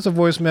he left us a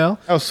voicemail.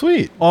 Oh,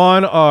 sweet!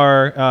 On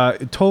our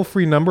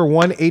toll-free number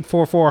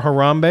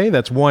 1-844-HARAMBE.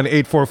 That's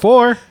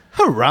 1-844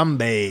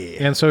 Harambe.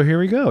 And so here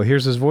we go.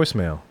 Here's his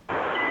voicemail.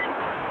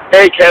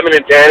 Hey, Kevin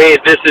and Danny.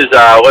 This is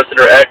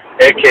Listener X,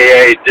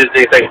 a.k.a.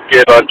 Disney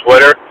Thanksgiving on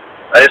Twitter.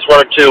 I just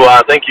wanted to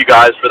thank you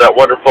guys for that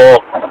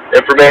wonderful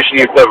information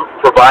you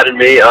provided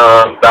me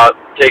about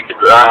taking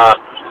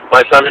my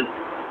son and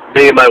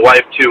me and my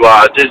wife to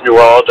Disney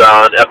World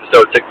on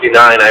episode 69.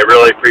 I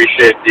really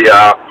appreciate the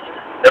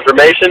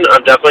information.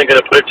 I'm definitely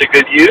going to put it to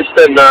good use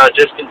and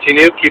just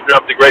continue keeping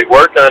up the great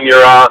work on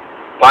your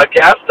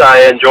podcast.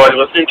 I enjoy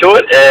listening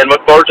to it and look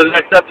forward to the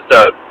next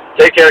episode.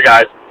 Take care,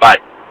 guys. Bye.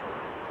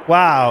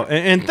 Wow,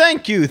 and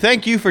thank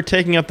you for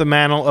taking up the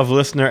mantle of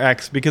Listener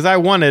X because I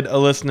wanted a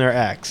Listener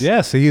X.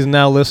 Yes, he's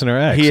now Listener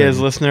X. He is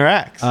Listener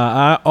X.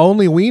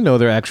 Only we know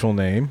their actual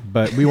name,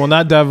 but we will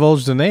not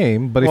divulge the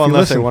name. But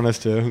unless they want us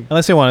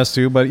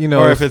to, but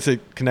or if it's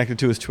connected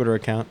to his Twitter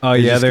account. Oh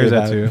yeah, there's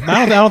that too.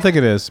 I don't think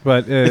it is,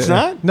 but it's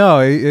not. No,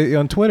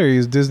 on Twitter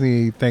he's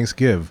Disney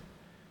Thanksgiving.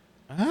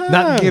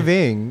 Not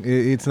giving.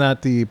 It's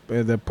not the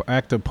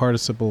active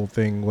participle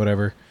thing,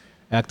 whatever.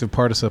 Active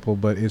participle,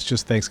 but it's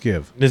just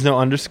Thanksgiving. There's no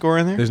underscore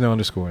in there? There's no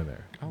underscore in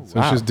there. Oh, so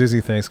it's just Disney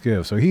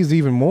Thanksgiving. So he's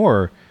even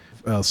more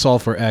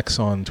Sulfur X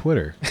on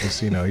Twitter.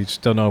 You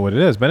just don't know what it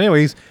is. But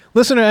anyways,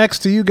 Listener X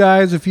to you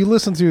guys. If you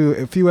listen to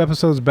a few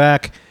episodes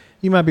back,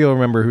 you might be able to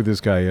remember who this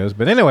guy is.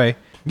 But anyway,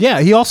 yeah,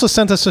 he also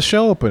sent us a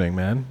show opening,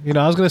 man.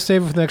 I was going to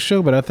save it for the next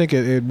show, but I think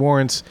it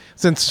warrants,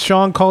 since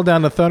Sean called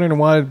down the Thunder and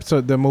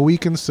wanted the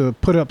Mohicans to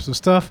put up some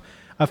stuff,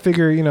 I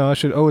figure, I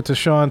should owe it to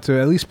Sean to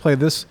at least play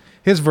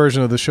his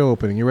version of the show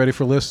opening. You ready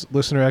for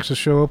Listener X's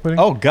show opening?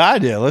 Oh,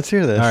 God, yeah. Let's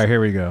hear this. All right, here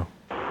we go.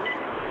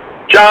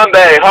 John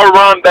Bay,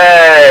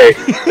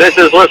 Harambe. This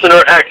is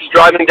Listener X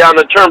driving down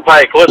the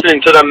turnpike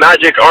listening to the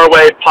Magic Our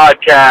Way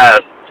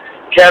podcast.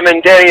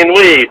 Kevin, Danny, and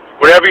Lee,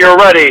 whenever you're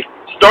ready,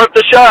 start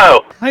the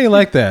show. How you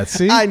like that?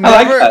 See? I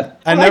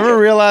never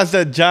realized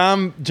that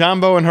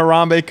Jumbo and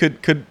Harambe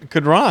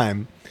could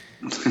rhyme.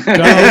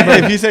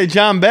 If you say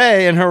John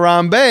Bay and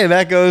Harambe,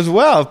 that goes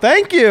well.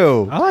 Thank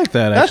you. I like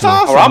that. That's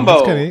actually.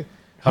 awesome.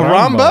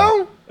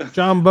 Harambo?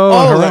 Jumbo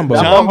and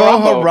Harambo. Jumbo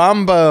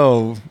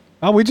Harambo.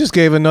 Oh, we just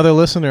gave another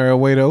listener a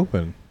way to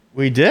open.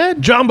 We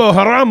did? Jumbo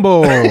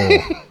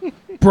Harambo.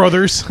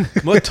 Brothers.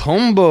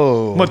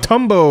 Matumbo.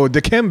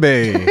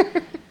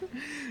 Dikembe.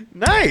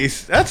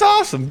 Nice. That's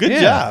awesome. Good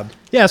job.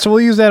 Yeah, so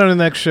we'll use that on the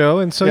next show.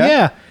 And so,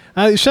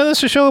 send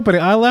us a show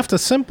opening. I left a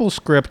simple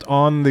script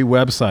on the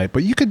website,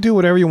 but you could do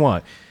whatever you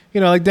want.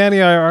 like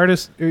Danny, our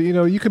artist,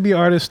 you could be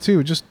artist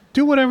too. Just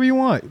do whatever you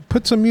want.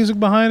 Put some music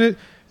behind it.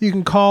 You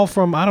can call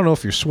from, I don't know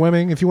if you're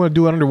swimming. If you want to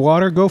do it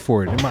underwater, go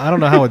for it. I don't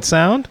know how it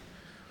sound.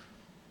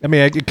 I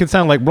mean, it could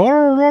sound like blah,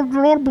 blah,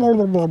 blah,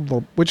 blah, blah,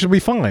 blah, which will be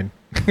fine.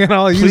 And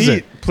I'll use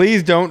it.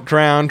 Please don't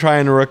drown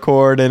trying to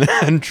record an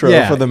intro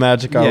for the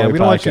Magic Our Way podcast. Yeah, we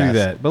don't want you to do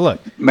that. But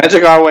look.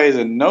 Magic Our Way is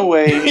in no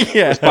way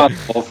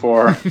responsible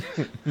for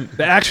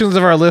the actions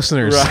of our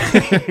listeners.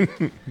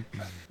 Right.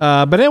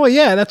 But anyway,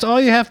 that's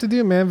all you have to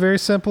do, man. Very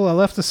simple. I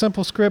left a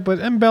simple script, but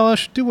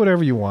embellish. Do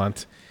whatever you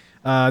want.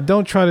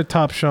 Don't try to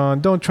top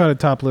Sean. Don't try to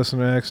top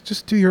Listener X.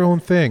 Just do your own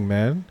thing,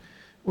 man.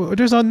 Well,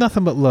 there's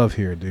nothing but love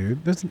here,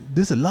 dude.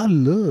 There's a lot of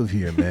love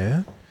here,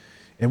 man.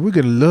 And we're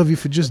going to love you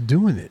for just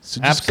doing it. So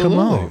just come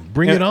on.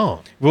 Bring it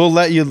on. We'll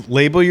let you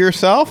label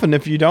yourself, and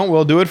if you don't,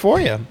 we'll do it for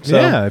you. So.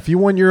 Yeah, if you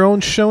want your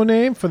own show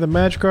name for the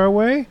Magic Our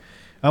Way,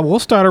 we'll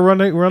start a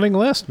running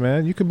list,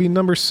 man. You could be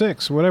number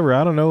 6, whatever.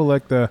 I don't know,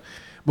 like the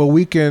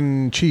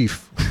Weekend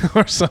Chief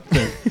or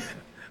something.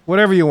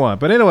 Whatever you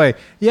want. But anyway,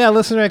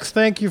 Listener X,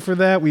 thank you for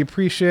that. We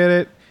appreciate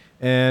it.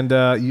 And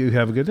you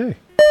have a good day.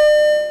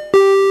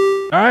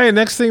 All right,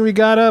 next thing we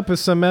got up is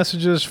some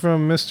messages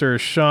from Mr.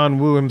 Sean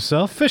Wu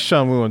himself, Fish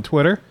Sean Wu on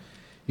Twitter.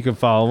 You can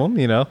follow him,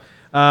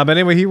 But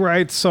anyway, he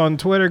writes on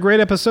Twitter, great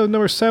episode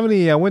number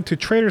 70. I went to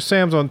Trader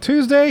Sam's on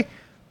Tuesday,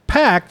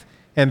 packed,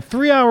 and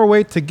 3-hour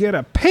wait to get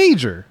a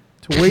pager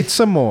to wait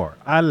some more.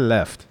 I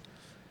left.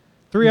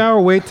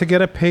 3-hour wait to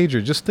get a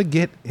pager just to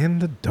get in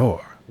the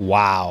door.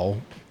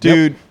 Wow.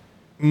 Dude,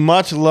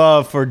 much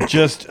love for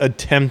just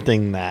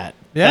attempting that.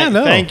 Yeah,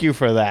 no. Thank you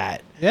for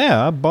that.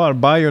 Yeah, I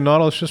buy your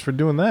Nautilus just for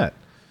doing that.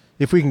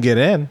 If we can get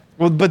in.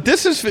 Well, but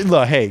this is,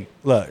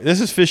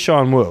 this is Fish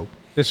Sean Wu.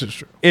 This is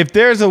true. If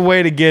there's a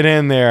way to get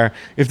in there,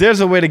 if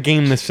there's a way to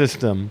game the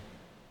system,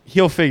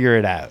 he'll figure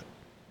it out.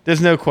 There's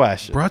no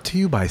question. Brought to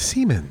you by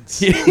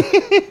Siemens.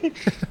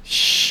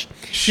 Shh.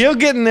 He'll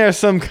get in there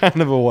some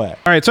kind of a way.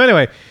 All right, so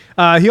anyway,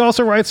 he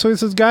also writes, so he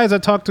says, guys, I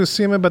talked to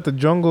Seema about the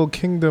Jungle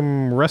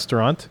Kingdom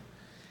restaurant.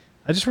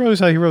 I just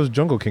realized how he wrote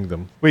Jungle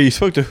Kingdom. Wait, you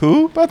spoke to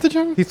who about the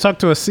Jungle? He talked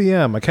to a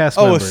CM, a cast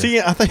member. Oh, a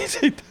CM. I thought you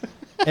said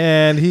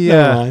and he,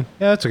 yeah,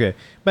 that's okay.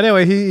 But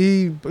anyway,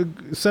 he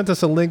sent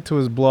us a link to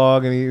his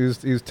blog, and he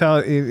was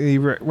telling, he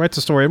writes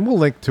a story, and we'll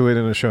link to it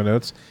in the show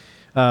notes.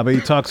 But he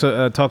talks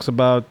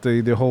about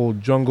the whole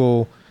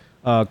Jungle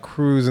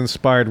Cruise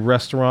inspired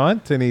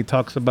restaurant, and he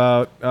talks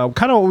about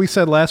kind of what we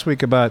said last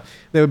week about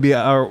there would be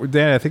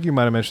Dan, I think you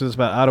might have mentioned this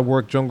about out of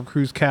work Jungle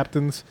Cruise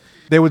captains.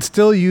 They would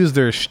still use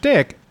their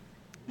shtick,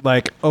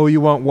 like, oh,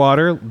 you want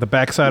water, the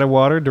backside of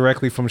water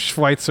directly from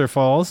Schweitzer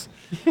Falls,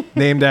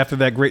 named after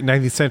that great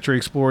 19th century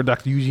explorer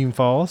Dr. Eugene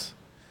Falls.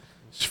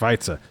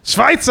 Schweitzer.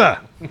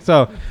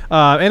 So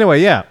anyway,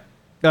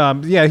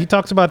 he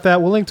talks about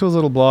that. We'll link to his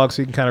little blog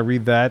so you can kind of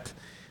read that.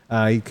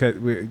 He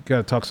kind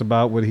of talks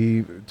about what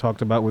he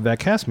talked about with that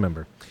cast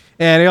member.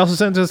 And he also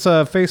sends us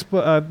a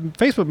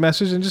Facebook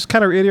message and just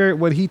kind of reiterate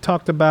what he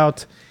talked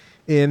about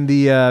in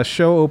the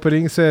show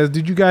opening. He says,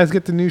 did you guys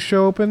get the new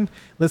show open?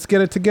 Let's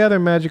get it together,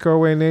 Magic Our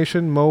Way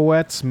Nation,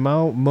 Moettes,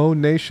 Mo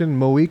Nation,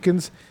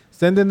 Mohicans.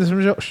 Send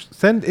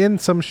in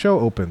some show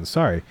opens.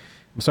 Sorry.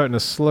 I'm starting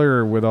to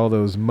slur with all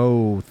those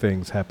Mo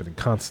things happening,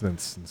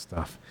 consonants and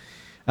stuff.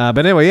 But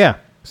anyway,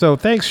 So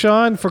thanks,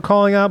 Sean, for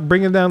calling out,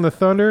 bringing down the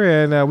thunder,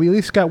 and we at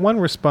least got one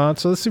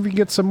response. So let's see if we can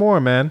get some more,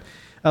 man.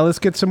 Let's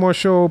get some more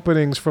show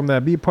openings from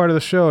that. Be part of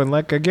the show, and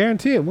like I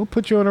guarantee it, we'll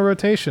put you on a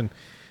rotation,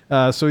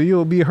 so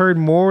you'll be heard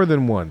more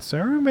than once.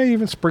 Or we may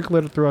even sprinkle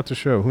it throughout the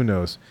show. Who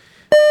knows?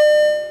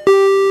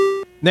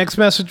 Next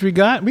message we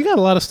got a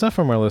lot of stuff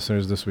from our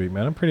listeners this week,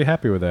 man. I'm pretty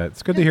happy with that.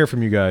 It's good to hear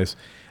from you guys.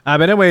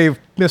 But anyway,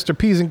 Mr.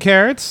 Peas and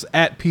Carrots,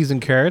 at Peas and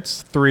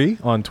Carrots 3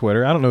 on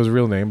Twitter. I don't know his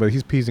real name, but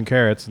he's Peas and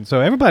Carrots. And so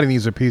everybody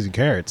needs their Peas and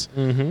Carrots.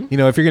 Mm-hmm.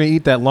 If you're going to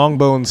eat that long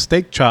bone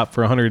steak chop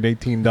for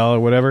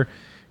 $118 whatever,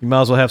 you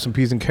might as well have some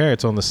Peas and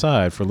Carrots on the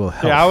side for a little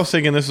health. Yeah, I was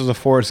thinking this was a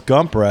Forrest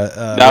Gump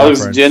that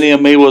was Jenny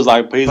and me was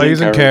like Peas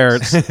and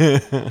Carrots.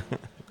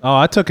 Oh,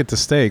 I took it to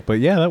steak, but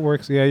yeah, that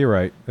works. Yeah, you're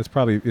right. It's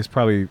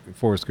probably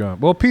Forrest Gump.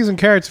 Well, Peas and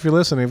Carrots, if you're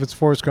listening, if it's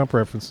Forrest Gump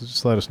references,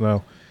 just let us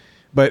know.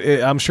 But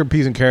I'm sure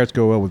Peas and Carrots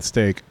go well with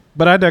steak.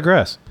 But I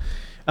digress.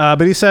 But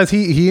he says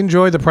he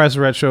enjoyed the Price is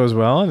Right show as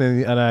well,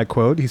 and I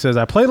quote, he says,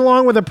 I played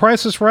along with the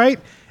Price is Right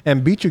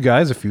and beat you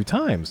guys a few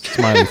times.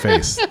 Smiley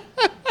face.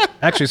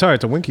 Actually, sorry,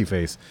 it's a winky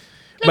face.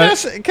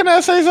 Can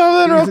I say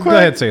something real quick? Go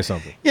ahead, say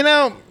something.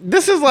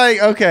 This is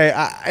like, okay,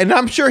 and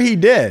I'm sure he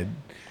did.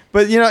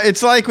 But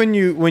it's like when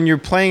you're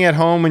playing at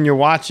home and you're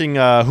watching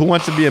Who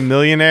Wants to Be a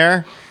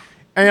Millionaire,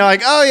 and you're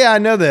like, oh yeah, I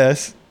know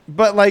this.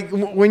 But like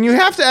when you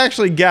have to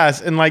actually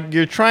guess, and like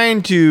you're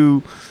trying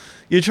to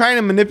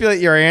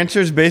manipulate your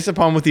answers based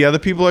upon what the other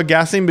people are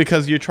guessing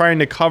because you're trying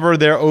to cover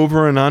their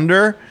over and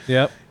under.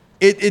 Yep.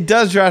 It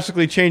does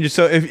drastically change it.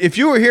 So if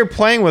you were here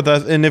playing with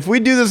us, and if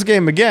we do this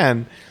game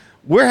again,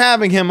 we're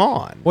having him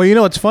on.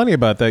 Well, it's funny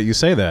about that. You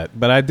say that,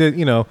 but I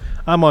did.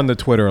 I'm on the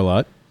Twitter a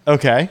lot.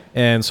 Okay.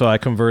 And so I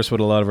converse with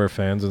a lot of our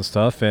fans and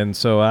stuff. And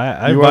so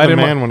I invited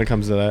him when it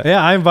comes to that.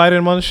 Yeah, I invited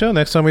him on the show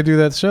next time we do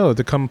that show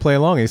to come play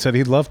along. He said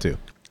he'd love to.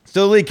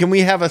 So, Lee, can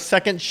we have a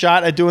second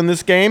shot at doing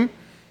this game?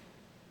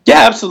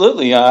 Yeah,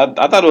 absolutely. I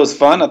thought it was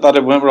fun. I thought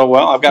it went real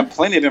well. I've got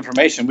plenty of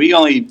information. We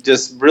only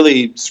just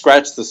really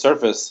scratched the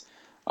surface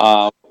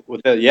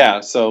with it. Yeah,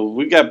 so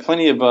we've got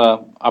plenty of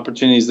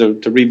opportunities to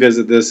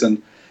revisit this,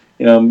 and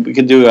we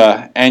could do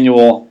a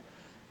annual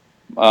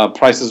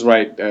Price is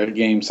Right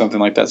game, something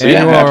like that. So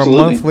annual yeah,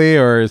 absolutely.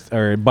 or monthly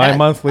or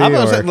bi-monthly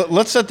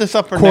let's set this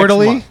up for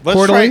quarterly. Next month.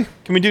 Quarterly.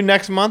 Can we do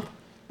next month?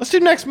 Let's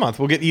do next month.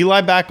 We'll get Eli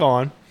back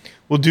on.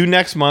 We'll do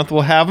next month.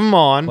 We'll have him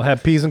on. We'll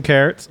have peas and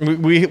carrots.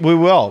 We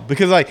will,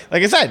 because like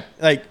I said,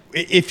 like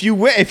if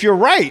you're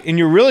right and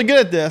you're really good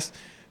at this,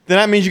 then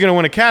that means you're going to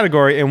win a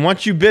category. And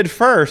once you bid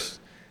first,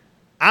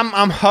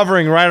 I'm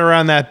hovering right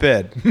around that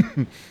bid.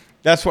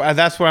 That's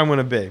where I'm going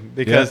to be,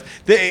 because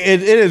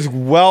it is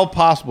well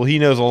possible he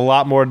knows a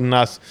lot more than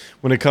us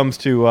when it comes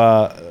to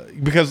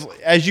because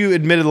as you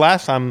admitted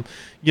last time,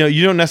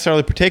 you don't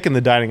necessarily partake in the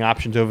dining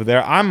options over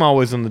there. I'm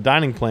always on the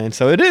dining plan,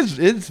 so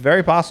it's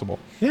very possible.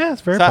 Yeah,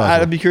 it's very possible.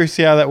 I'd be curious to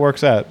see how that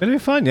works out. It'd be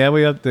fun. Yeah,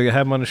 we have to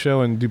have him on the show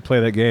and play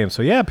that game.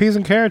 So yeah, peas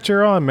and carrots,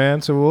 you're on,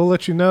 man. So we'll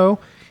let you know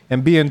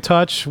and be in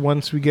touch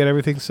once we get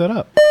everything set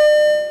up.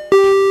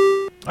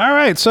 All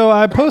right, so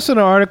I posted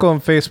an article on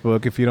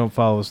Facebook. If you don't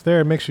follow us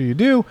there, make sure you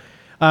do,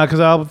 because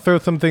I'll throw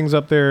some things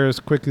up there as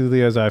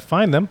quickly as I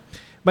find them.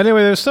 But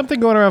anyway, there's something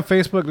going around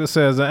Facebook that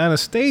says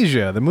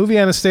Anastasia, the movie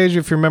Anastasia,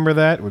 if you remember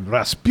that, with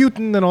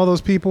Rasputin and all those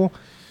people,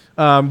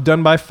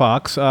 done by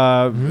Fox.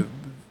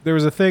 There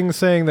was a thing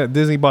saying that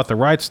Disney bought the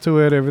rights to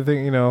it,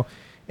 everything,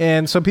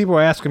 And so people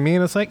were asking me,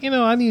 and it's like,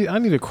 I need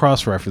to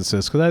cross-reference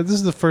this, because this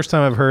is the first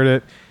time I've heard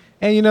it.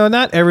 And,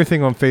 not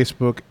everything on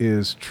Facebook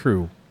is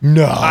true.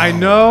 No. I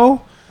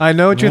know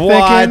what you're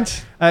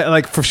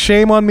thinking. For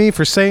shame on me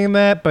for saying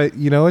that, but,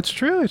 it's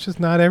true. It's just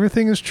not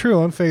everything is true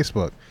on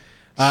Facebook.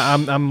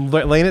 I'm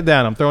laying it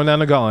down. I'm throwing down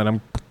the gauntlet.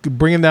 I'm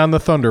bringing down the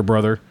thunder,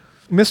 brother.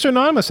 Mr.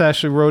 Anonymous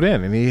actually wrote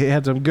in, and he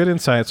had some good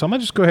insight. So I'm gonna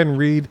just go ahead and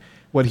read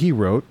what he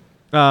wrote,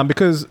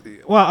 because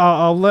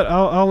I'll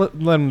let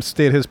him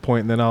state his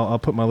point, and then I'll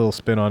put my little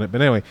spin on it.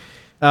 But anyway,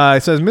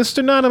 it says, Mr.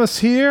 Anonymous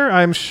here.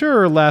 I'm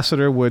sure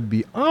Lasseter would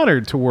be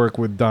honored to work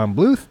with Don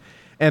Bluth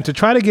and to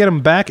try to get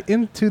him back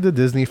into the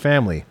Disney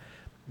family.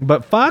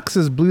 But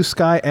Fox's Blue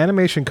Sky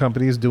Animation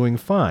Company is doing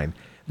fine.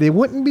 They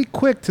wouldn't be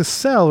quick to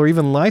sell or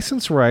even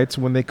license rights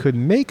when they could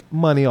make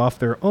money off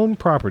their own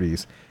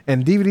properties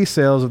and DVD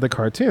sales of the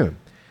cartoon.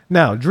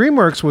 Now,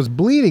 DreamWorks was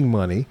bleeding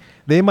money.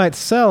 They might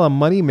sell a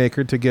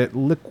moneymaker to get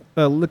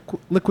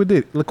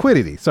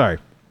liquidity. Sorry.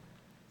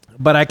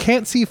 But I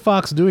can't see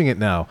Fox doing it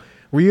now.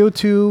 Rio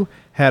 2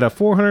 had a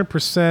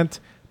 400%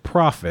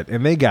 profit,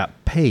 and they got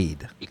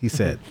paid, he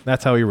said.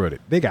 That's how he wrote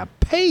it. They got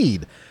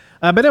paid.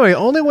 But anyway,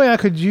 only way I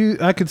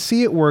could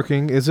see it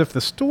working is if the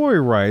story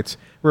rights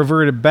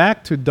reverted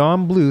back to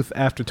Don Bluth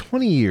after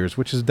 20 years,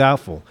 which is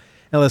doubtful.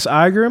 Unless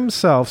Iger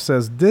himself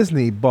says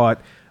Disney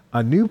bought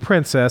a new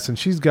princess and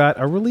she's got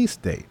a release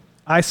date.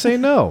 I say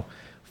no.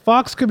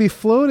 Fox could be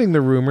floating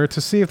the rumor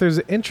to see if there's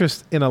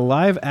interest in a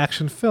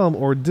live-action film,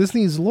 or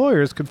Disney's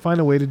lawyers could find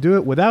a way to do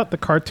it without the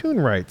cartoon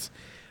rights.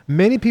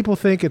 Many people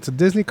think it's a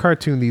Disney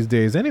cartoon these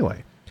days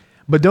anyway.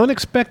 But don't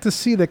expect to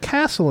see the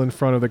castle in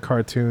front of the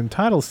cartoon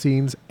title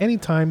scenes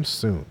anytime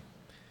soon.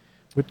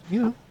 Which,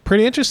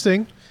 pretty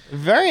interesting.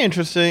 Very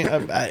interesting.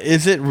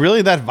 Is it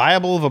really that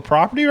viable of a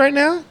property right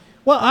now?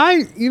 Well,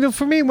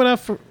 for me, I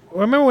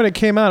remember when it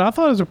came out, I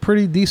thought it was a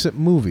pretty decent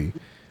movie.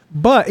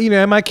 But,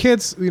 and my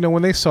kids,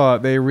 when they saw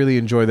it, they really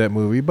enjoyed that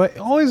movie. But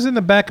always in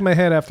the back of my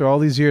head after all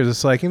these years,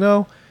 it's like,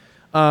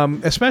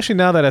 especially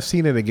now that I've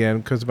seen it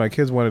again because my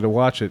kids wanted to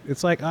watch it,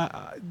 it's like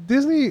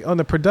Disney on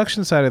the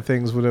production side of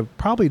things would have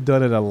probably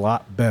done it a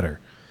lot better.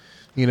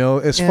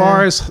 As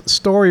far as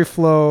story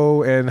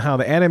flow and how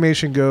the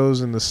animation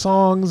goes and the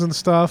songs and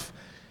stuff.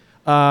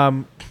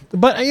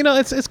 But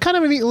it's kind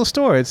of a neat little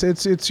story.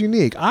 It's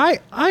unique. I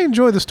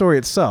enjoy the story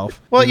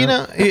itself. Well,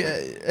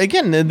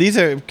 again,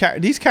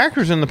 these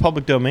characters in the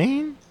public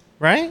domain,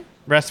 right?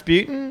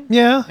 Rasputin,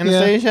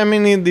 Anastasia. Yeah. I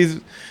mean,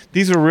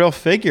 these are real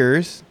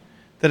figures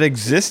that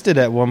existed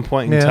at one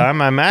point in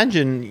time. I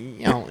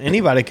imagine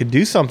anybody could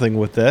do something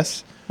with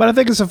this. But I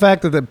think it's the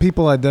fact that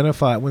people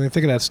identify, when they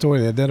think of that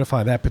story, they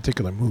identify that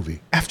particular movie.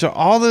 After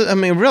all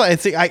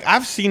really,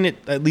 I've seen it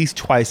at least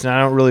twice, and I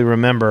don't really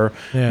remember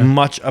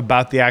much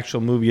about the actual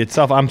movie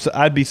itself.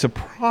 I'd be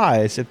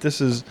surprised if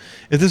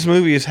this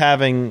movie is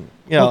having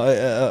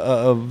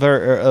a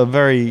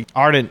very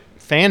ardent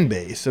fan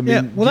base.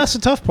 Well, that's the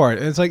tough part.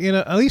 It's like,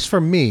 at least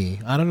for me,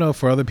 I don't know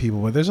for other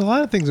people, but there's a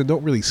lot of things that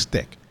don't really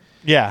stick.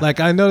 Yeah.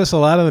 Like I noticed a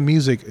lot of the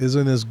music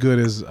isn't as good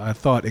as I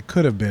thought it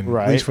could have been,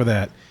 right. At least for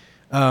that.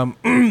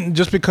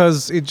 Just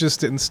because it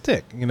just didn't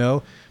stick,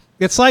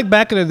 It's like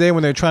back in the day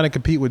when they're trying to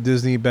compete with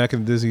Disney, back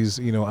in Disney's,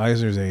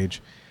 Eisner's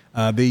age.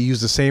 They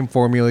used the same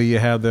formula. You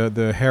have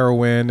the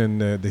heroine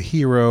and the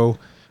hero,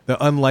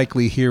 the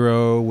unlikely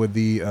hero with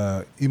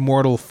the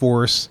immortal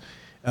force,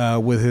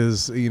 with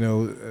his,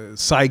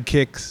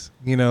 sidekicks,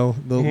 the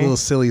little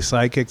silly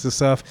sidekicks and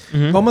stuff.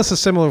 Mm-hmm. Almost a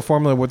similar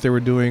formula what they were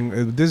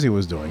doing, Disney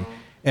was doing.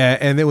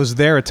 And it was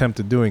their attempt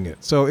at doing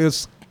it. So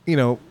it's,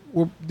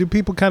 do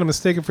people kind of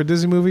mistake it for a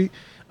Disney movie?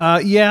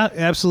 Yeah,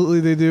 absolutely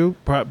they do.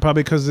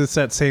 Probably because it's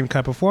that same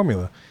type of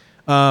formula.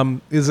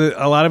 Is it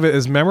a lot of it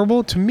is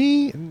memorable to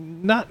me?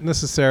 Not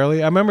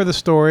necessarily. I remember the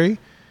story.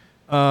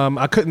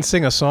 I couldn't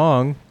sing a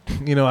song.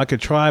 I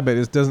could try, but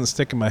it doesn't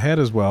stick in my head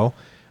as well.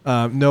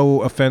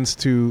 No offense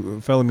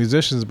to fellow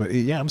musicians, but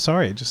yeah, I'm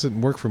sorry, it just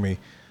didn't work for me.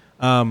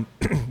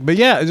 But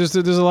yeah, there's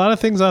a lot of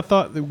things I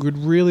thought that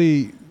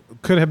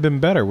could have been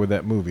better with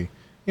that movie.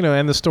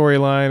 And the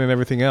storyline and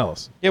everything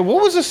else. Yeah,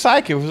 what was the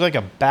psyche? It was like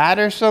a bat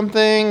or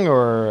something,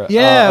 or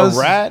a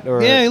rat?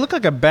 Or yeah, he looked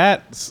like a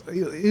bat.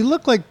 He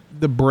looked like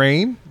the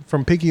Brain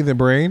from Pinky and the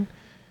Brain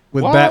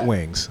with bat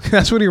wings.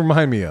 That's what he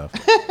reminded me of.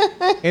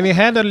 And he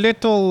had a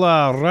little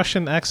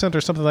Russian accent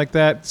or something like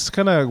that. It's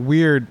kind of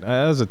weird.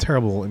 That was a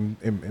terrible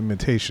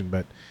imitation,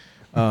 but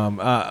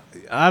I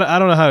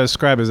don't know how to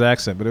describe his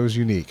accent, but it was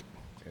unique.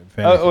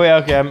 Oh, yeah,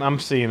 okay. I'm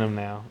seeing him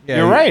now. Yeah,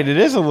 you're right. It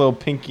is a little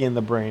Pinky and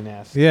the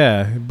Brain-esque.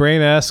 Yeah,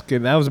 Brain-esque.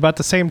 And that was about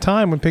the same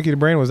time when Pinky the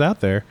Brain was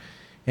out there.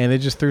 And they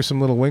just threw some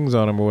little wings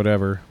on him or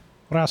whatever.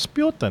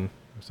 Rasputin.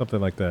 Or something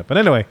like that. But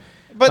anyway.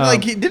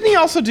 But, didn't he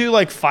also do,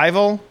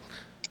 Fievel?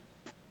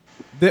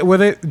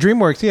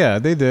 DreamWorks, yeah,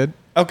 they did.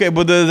 Okay,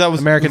 but that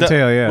was... American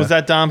Tail, yeah. Was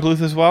that Don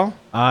Bluth as well?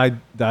 I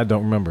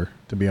don't remember,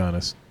 to be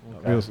honest.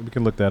 Okay. We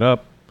can look that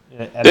up.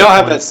 Yeah, they all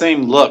have that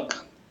same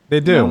look.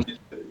 They do.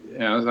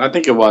 Yeah, I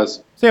think it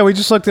was. So yeah, we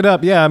just looked it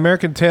up. Yeah,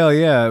 American Tail,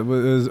 yeah,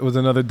 was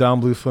another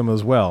Don Bluth film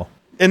as well.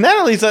 And that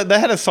at least, that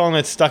had a song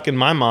that stuck in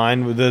my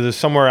mind, the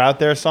Somewhere Out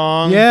There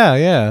song.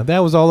 Yeah. That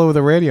was all over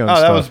the radio and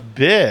stuff. That was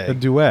big. The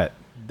duet.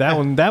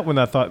 That one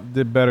I thought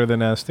did better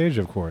than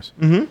Anastasia, of course.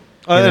 Mm-hmm.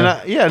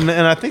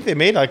 And I think they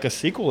made a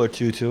sequel or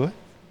two to it.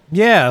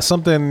 Yeah,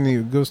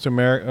 something Goes to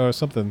America or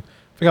something.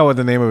 I forgot what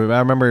the name of it. I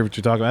remember what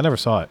you're talking about. I never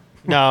saw it.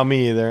 No,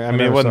 me either. I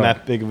mean, it wasn't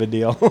that big of a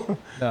deal.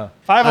 No.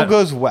 Fievel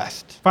Goes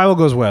West. Fievel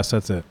Goes West,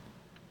 that's it.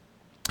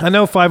 I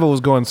know Fievel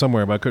was going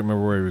somewhere, but I couldn't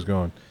remember where he was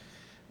going.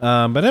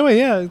 But anyway,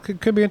 yeah, it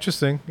could be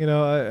interesting.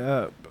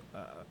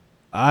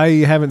 I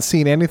haven't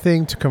seen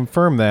anything to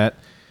confirm that.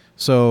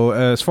 So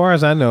as far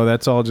as I know,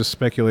 that's all just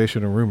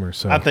speculation and rumors.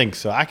 So I think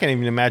so. I can't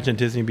even imagine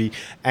Disney be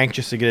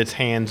anxious to get its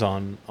hands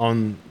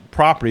on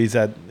properties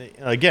that,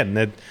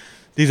 again,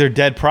 these are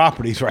dead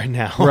properties right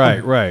now.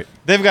 Right.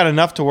 They've got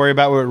enough to worry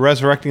about with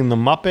resurrecting the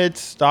Muppets,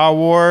 Star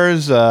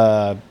Wars,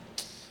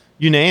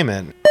 you name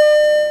it.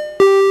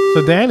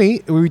 So,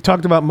 Danny, we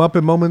talked about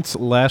Muppet Moments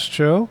last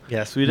show.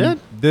 Yes, we did.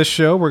 This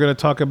show, we're going to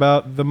talk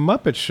about the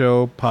Muppet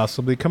Show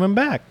possibly coming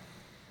back.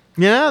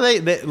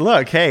 They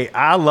look, hey,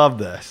 I love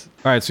this.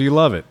 All right, so you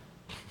love it.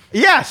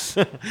 Yes.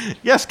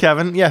 Yes,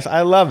 Kevin. Yes,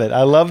 I love it.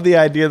 I love the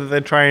idea that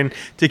they're trying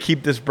to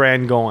keep this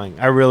brand going.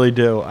 I really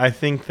do. I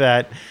think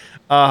that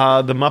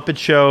the Muppet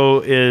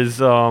Show is...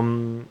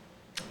 the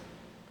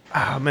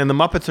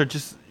Muppets are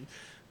just...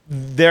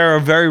 They're a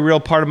very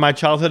real part of my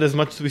childhood, as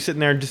much as we sitting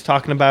there just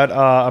talking about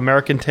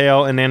American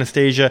Tail and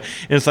Anastasia.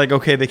 And it's like,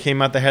 okay, they came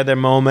out, they had their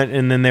moment,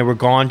 and then they were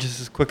gone just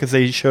as quick as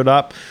they showed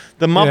up.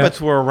 The Muppets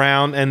were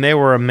around, and they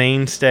were a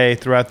mainstay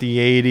throughout the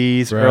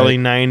 80s, early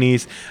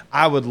 90s.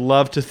 I would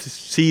love to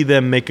see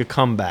them make a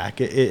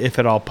comeback, if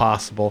at all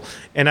possible.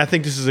 And I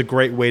think this is a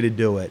great way to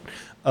do it.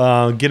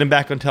 Getting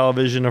back on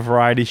television, a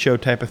variety show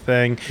type of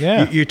thing.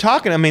 Yeah. You're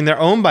talking, they're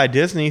owned by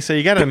Disney, so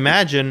you got to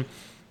imagine...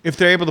 If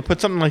they're able to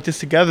put something like this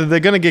together, they're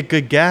going to get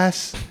good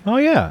gas. Oh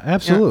yeah,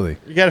 absolutely.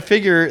 You got to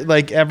figure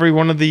every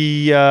one of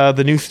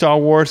the new Star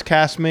Wars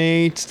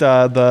castmates,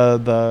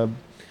 the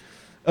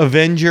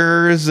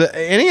Avengers,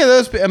 any of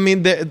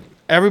those.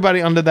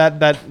 Everybody under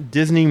that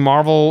Disney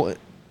Marvel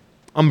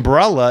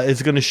umbrella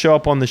is going to show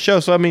up on the show.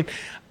 So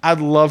I'd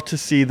love to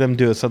see them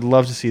do this. I'd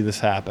love to see this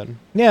happen.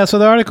 Yeah. So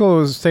the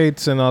article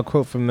states, and I'll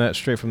quote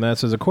straight from that. It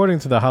says, according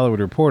to the Hollywood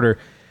Reporter,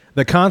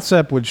 the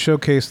concept would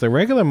showcase the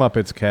regular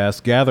Muppets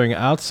cast gathering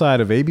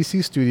outside of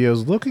ABC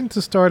Studios looking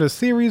to start a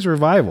series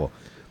revival,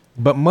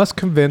 but must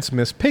convince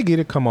Miss Piggy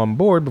to come on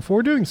board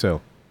before doing so.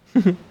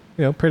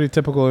 Pretty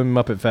typical in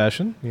Muppet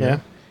fashion.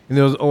 Yeah. And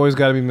there's always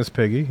got to be Miss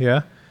Piggy,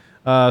 yeah.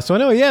 So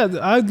anyway, yeah,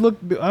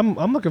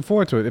 I'm looking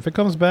forward to it. If it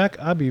comes back,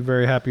 I'd be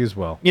very happy as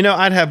well.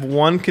 I'd have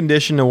one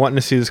condition to wanting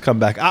to see this come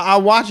back.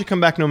 I'll watch it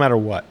come back no matter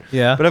what.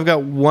 Yeah. But I've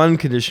got one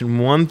condition,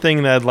 one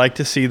thing that I'd like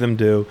to see them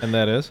do. And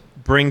that is?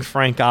 Bring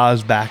Frank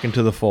Oz back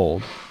into the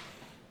fold.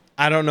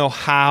 I don't know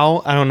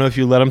how. I don't know if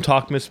you let him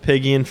talk Miss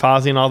Piggy and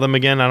Fozzie and all them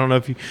again. I don't know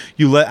if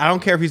you let. I don't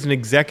care if he's an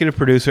executive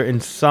producer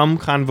in some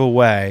kind of a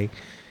way.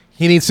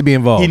 He needs to be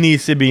involved. He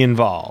needs to be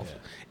involved.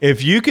 Yeah.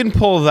 If you can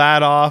pull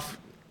that off,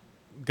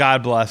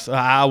 God bless.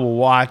 I will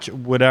watch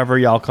whatever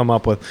y'all come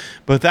up with.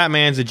 But that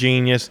man's a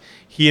genius.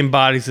 He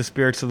embodies the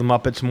spirits of the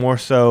Muppets more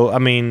so.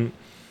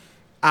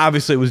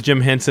 Obviously it was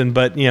Jim Henson,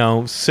 but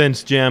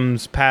since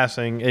Jim's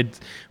passing,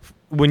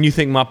 when you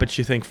think Muppets,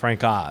 you think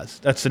Frank Oz.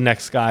 That's the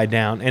next guy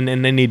down.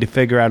 And they need to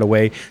figure out a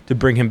way to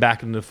bring him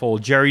back into the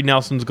fold. Jerry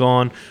Nelson's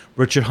gone.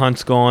 Richard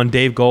Hunt's gone.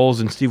 Dave Goelz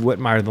and Steve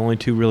Whitmire are the only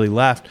two really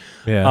left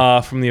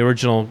from the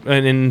original.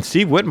 And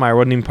Steve Whitmire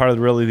wasn't even part of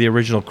the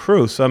original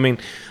crew. So,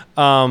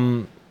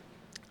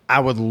 I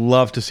would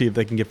love to see if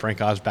they can get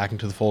Frank Oz back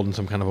into the fold in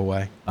some kind of a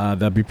way.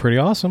 That'd be pretty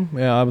awesome.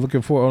 Yeah, I'm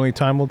looking for. Only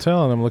time will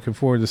tell, and I'm looking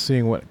forward to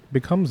seeing what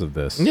becomes of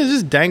this. Yeah,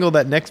 just dangle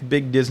that next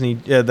big Disney.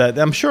 That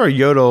I'm sure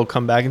Yoda will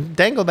come back and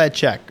dangle that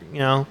check.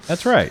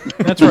 That's right.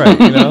 That's right.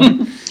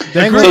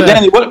 Dangle So, that-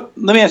 Danny,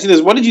 let me ask you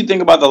this: what did you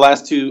think about the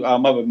last two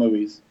Muppet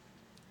movies?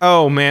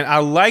 Oh man, I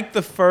like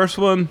the first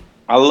one.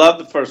 I love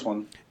the first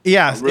one.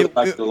 Yes, I really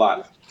liked it a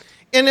lot.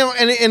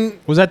 and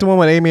was that the one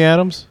with Amy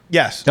Adams?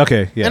 yes.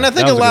 Okay, yeah. And I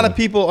think that a was lot good of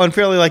people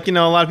unfairly, a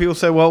lot of people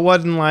say, well, it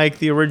wasn't like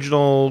the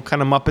original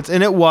kind of Muppets,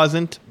 and it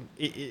wasn't.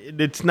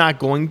 It's not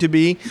going to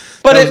be.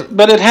 But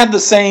it had the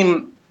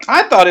same.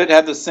 I thought it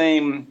had the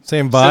same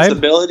vibe?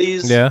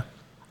 sensibilities. Yeah.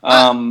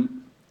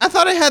 I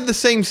thought it had the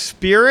same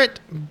spirit,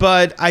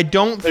 but I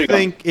don't There you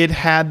think it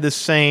had the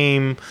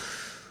same.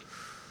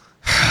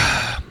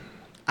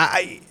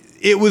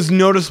 It was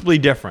noticeably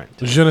different.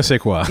 Je ne sais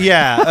quoi.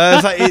 Yeah,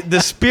 it's like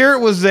the spirit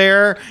was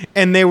there,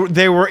 and they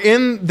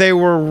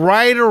were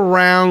right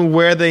around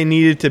where they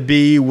needed to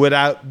be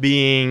without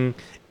being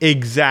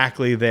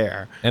exactly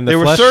there. And the they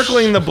were flesh-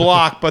 circling the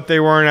block, but they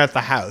weren't at the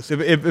house.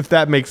 If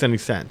that makes any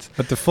sense.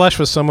 But the flesh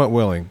was somewhat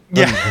willing.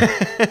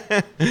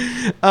 Yeah.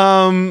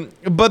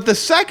 But the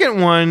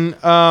second one,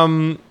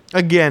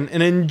 again,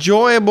 an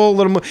enjoyable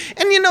little movie.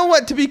 And you know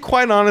what? To be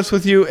quite honest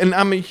with you, and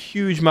I'm a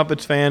huge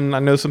Muppets fan. I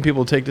know some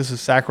people take this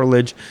as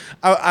sacrilege.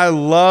 I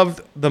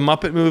loved the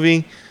Muppet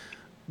movie.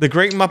 The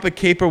Great Muppet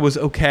Caper was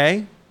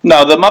okay.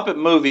 No, the Muppet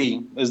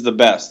movie is the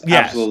best.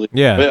 Yes. Absolutely.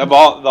 Yeah. But of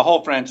all the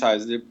whole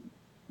franchise,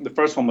 the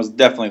first one was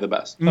definitely the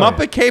best.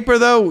 Muppet Caper,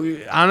 though,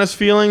 honest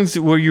feelings,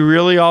 were you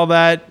really all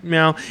that?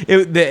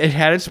 It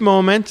had its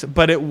moments,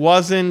 but it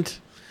wasn't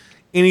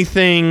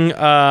anything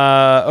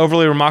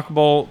overly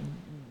remarkable.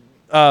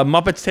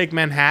 Muppets Take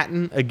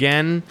Manhattan,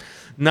 again,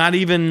 not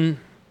even.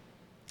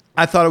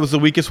 I thought it was the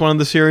weakest one of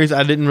the series.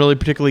 I didn't really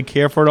particularly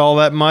care for it all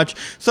that much.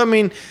 So,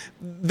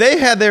 they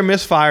had their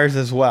misfires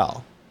as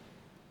well.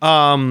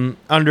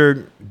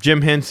 Under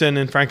Jim Henson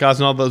and Frank Oz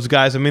and all those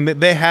guys.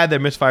 They had their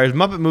misfires.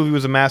 Muppet movie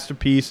was a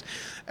masterpiece.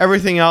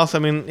 Everything else,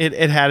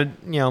 it had,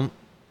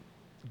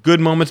 good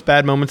moments,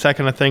 bad moments, that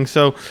kind of thing.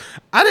 So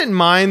I didn't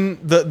mind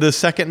the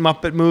second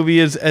Muppet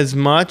movie as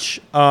much.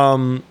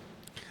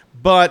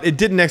 But it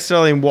didn't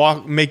necessarily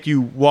make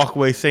you walk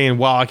away saying,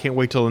 wow, I can't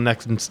wait till the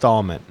next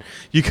installment.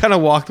 You kind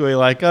of walked away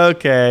like,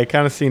 okay,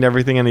 kind of seen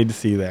everything I need to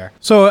see there.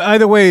 So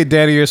either way,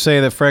 Daddy, you're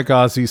saying that Frank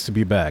Oz needs to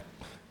be back.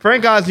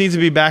 Frank Oz needs to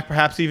be back,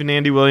 perhaps even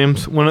Andy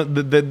Williams.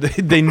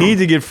 They need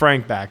to get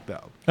Frank back,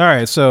 though. All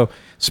right, so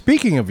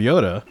speaking of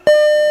Yoda,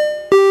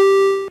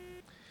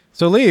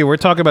 so Lee, we're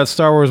talking about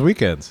Star Wars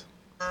weekends.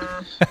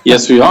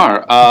 Yes, we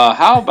are.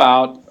 How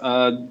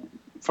about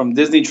from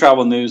Disney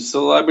Travel News,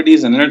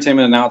 celebrities and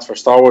entertainment announced for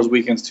Star Wars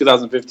Weekends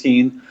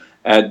 2015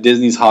 at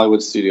Disney's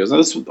Hollywood Studios. Now,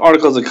 this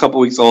article is a couple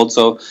weeks old,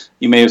 so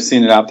you may have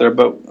seen it out there,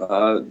 but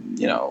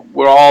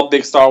we're all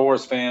big Star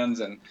Wars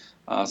fans, and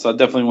so I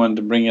definitely wanted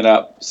to bring it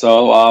up.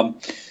 So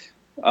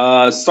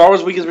Star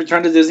Wars Weekends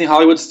return to Disney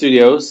Hollywood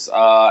Studios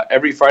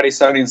every Friday,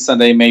 Saturday, and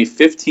Sunday, May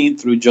 15th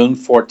through June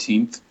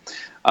 14th.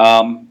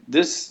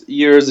 This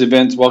year's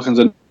event welcomes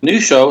a new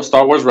show,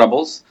 Star Wars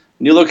Rebels,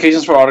 new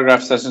locations for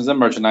autograph sessions and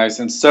merchandise,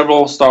 and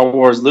several Star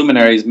Wars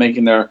luminaries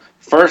making their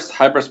first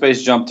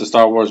hyperspace jump to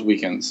Star Wars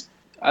Weekends.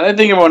 I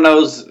think everyone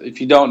knows. If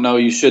you don't know,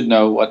 you should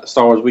know what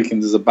Star Wars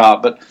Weekends is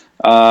about. But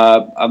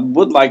I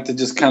would like to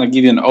just kind of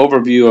give you an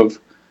overview of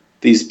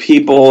these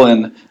people.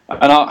 And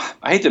I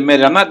hate to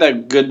admit it, I'm not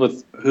that good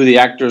with who the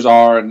actors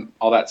are and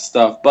all that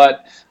stuff.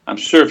 But I'm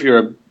sure if you're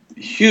a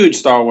huge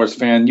Star Wars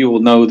fan, you will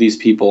know these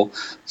people.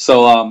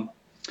 So,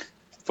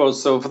 for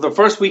the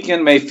first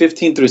weekend, May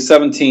 15th through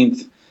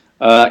 17th,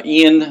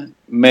 Ian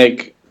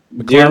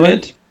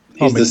McDiarmid.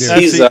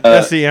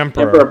 That's the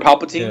Emperor. Emperor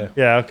Palpatine.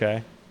 Yeah,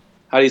 okay.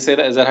 How do you say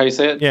that? Is that how you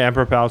say it? Yeah,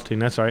 Emperor Palpatine,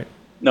 that's right.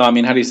 No, I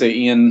mean, how do you say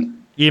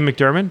Ian? Ian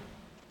McDiarmid?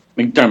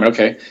 McDermott,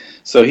 okay.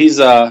 So he's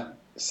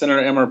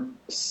Senator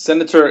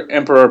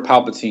Emperor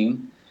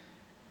Palpatine.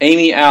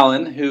 Amy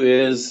Allen, who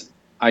is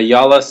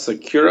Ayala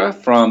Secura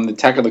from The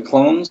Attack of the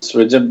Clones,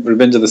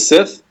 Revenge of the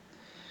Sith.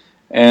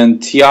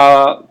 And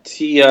Tia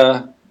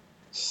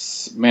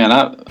man,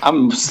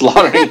 I'm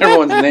slaughtering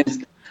everyone's names.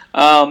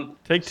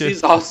 Take two.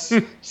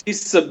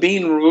 She's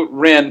Sabine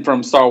Wren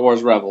from Star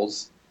Wars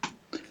Rebels.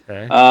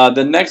 Okay.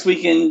 The next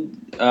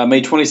weekend,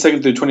 May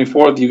 22nd through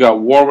 24th, you got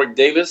Warwick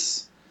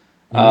Davis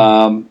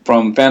from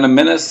Phantom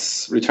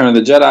Menace, Return of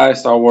the Jedi,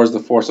 Star Wars: The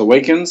Force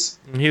Awakens.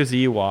 He was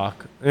the Ewok.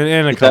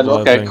 And a couple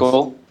of things.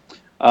 Cool.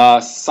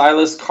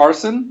 Silas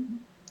Carson.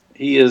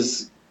 He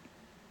is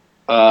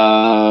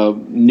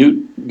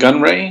Newt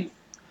Gunray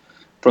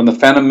from the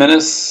Phantom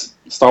Menace,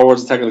 Star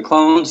Wars: Attack of the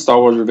Clones, Star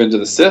Wars: Revenge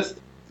of the Sith.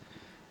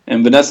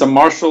 And Vanessa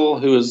Marshall,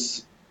 who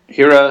is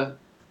Hera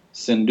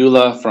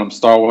Syndulla from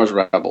Star Wars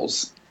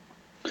Rebels.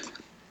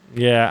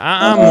 Yeah,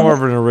 I'm more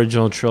of an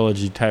original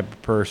trilogy type of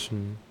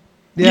person.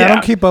 Yeah, I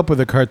don't keep up with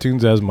the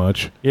cartoons as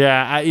much.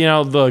 Yeah,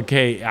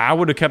 I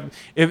would have kept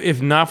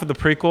if not for the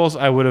prequels,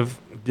 I would have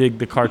dig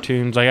the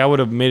cartoons. Like I would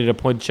have made it a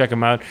point to check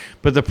them out,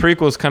 but the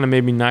prequels kind of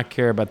made me not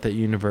care about that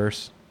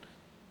universe.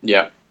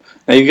 Yeah,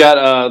 Now you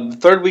got the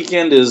third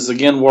weekend is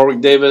again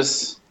Warwick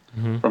Davis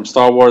from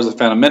Star Wars: The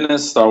Phantom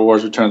Menace, Star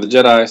Wars: Return of the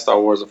Jedi,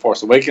 Star Wars: The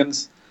Force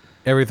Awakens.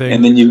 Everything.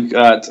 And then you've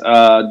got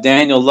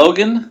Daniel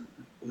Logan,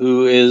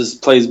 who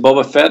plays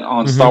Boba Fett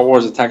on Star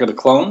Wars: Attack of the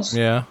Clones.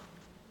 Yeah.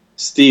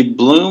 Steve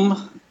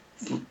Bloom,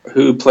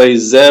 who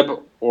plays Zeb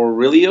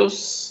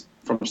Orrelios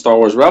from Star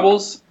Wars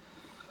Rebels.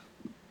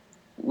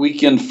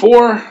 Weekend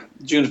 4,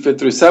 June 5th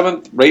through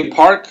 7th, Ray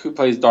Park, who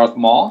plays Darth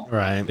Maul.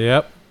 Right.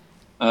 Yep.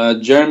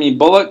 Jeremy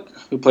Bulloch,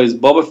 who plays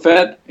Boba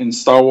Fett in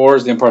Star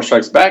Wars: The Empire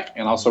Strikes Back,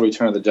 and also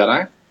Return of the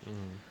Jedi.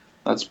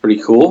 That's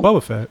pretty cool.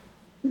 Boba Fett.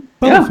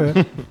 Boba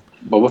Fett.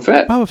 Boba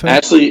Fett. Boba Fett.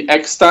 Ashley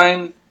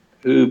Eckstein,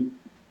 who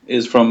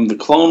is from the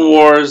Clone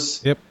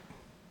Wars. Yep.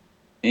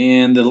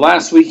 And the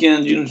last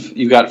weekend,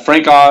 you've got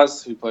Frank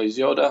Oz, who plays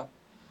Yoda.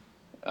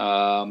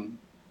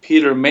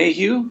 Peter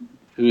Mayhew,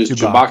 who is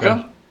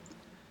Chewbacca.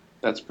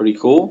 That's pretty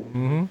cool.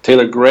 Mm-hmm.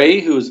 Taylor Gray,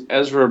 who is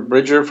Ezra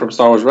Bridger from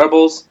Star Wars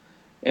Rebels.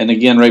 And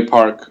again, Ray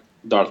Park,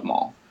 Darth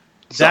Maul.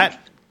 So, That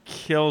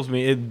kills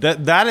me.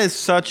 That is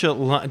such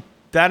a...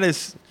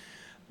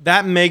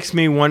 That makes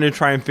me want to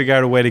try and figure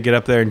out a way to get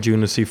up there in June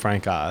to see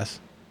Frank Oz.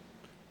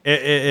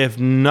 If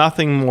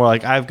nothing more,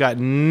 like I've got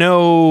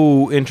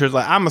no interest.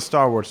 Like I'm a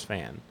Star Wars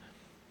fan,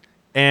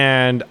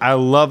 and I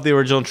love the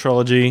original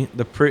trilogy.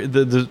 The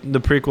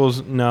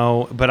prequels,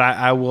 no, but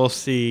I will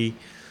see.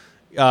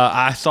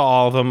 I saw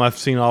all of them. I've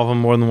seen all of them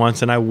more than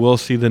once, and I will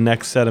see the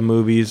next set of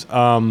movies.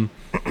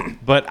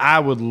 But I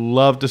would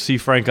love to see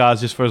Frank Oz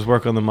just for his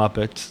work on the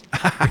Muppets.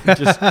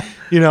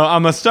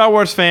 I'm a Star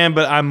Wars fan,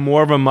 but I'm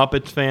more of a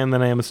Muppets fan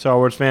than I am a Star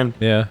Wars fan.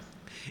 Yeah.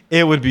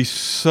 It would be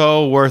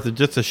so worth it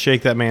just to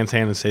shake that man's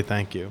hand and say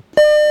thank you.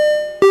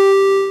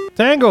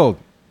 Tangled.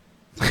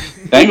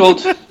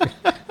 Tangled.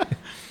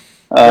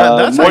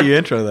 That's how you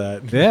intro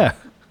that. Yeah.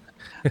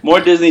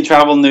 More Disney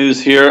travel news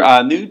here.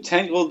 New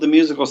Tangled the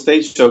Musical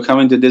stage show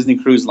coming to Disney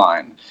Cruise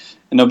Line.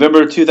 In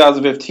November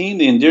 2015,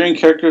 the endearing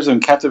characters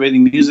and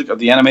captivating music of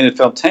the animated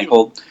film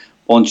Tangled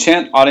will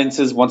enchant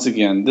audiences once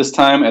again, this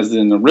time as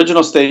an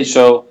original stage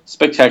show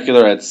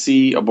spectacular at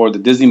sea aboard the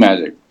Disney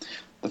Magic.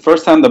 The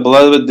first time the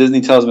beloved Disney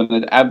tale has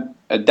been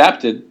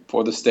adapted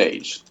for the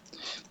stage.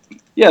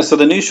 Yeah, so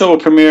the new show will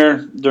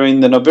premiere during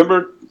the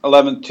November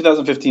 11,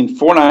 2015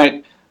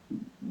 4-night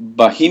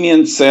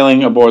Bahamian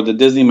sailing aboard the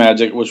Disney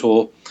Magic, which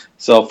will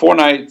sell 4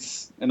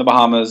 nights in the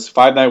Bahamas,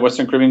 5-night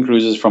Western Caribbean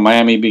cruises from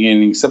Miami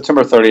beginning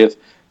September 30th,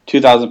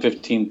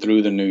 2015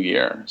 through the new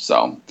year.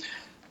 So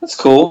that's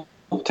cool.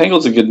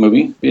 Tangled's a good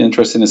movie. Be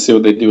interesting to see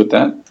what they do with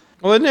that.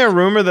 Well, isn't there a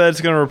rumor that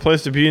it's going to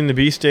replace the Beauty and the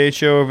Beast stage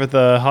show over at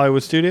the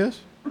Hollywood Studios?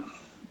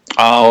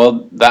 Oh,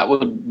 well, that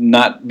would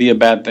not be a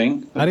bad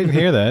thing. I didn't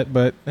hear that,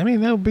 but I mean,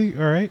 that would be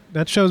all right.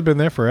 That show's been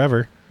there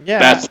forever. Yeah.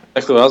 That's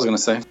exactly what I was going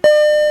to say.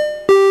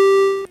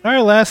 All right,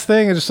 last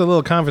thing is just a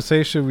little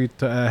conversation we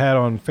had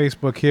on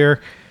Facebook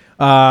here.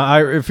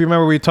 If you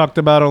remember, we talked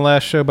about on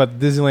last show about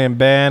the Disneyland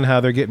band,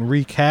 how they're getting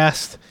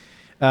recast.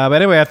 But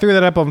anyway, I threw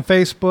that up on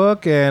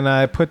Facebook, and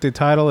I put the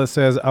title that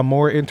says, A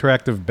More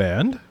Interactive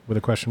Band, with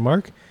a question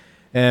mark.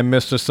 And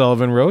Mr.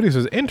 Sullivan wrote, he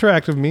says,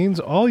 interactive means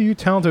all you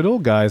talented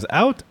old guys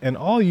out and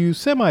all you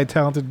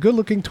semi-talented,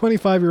 good-looking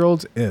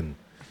 25-year-olds in.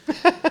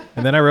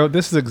 And then I wrote,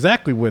 this is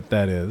exactly what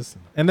that is.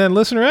 And then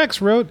Listener X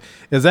wrote,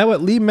 is that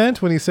what Lee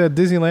meant when he said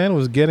Disneyland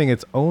was getting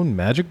its own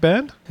magic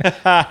band?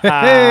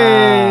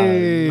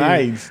 Hey!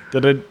 Nice.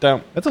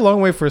 That's a long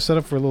way for a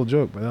setup for a little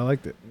joke, but I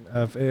liked it.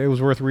 It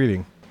was worth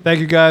reading. Thank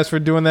you guys for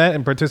doing that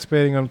and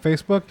participating on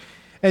Facebook.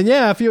 And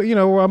yeah, if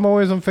I'm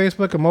always on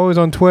Facebook. I'm always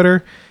on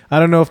Twitter. I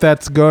don't know if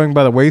that's going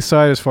by the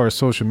wayside as far as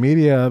social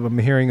media. I'm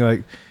hearing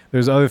like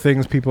there's other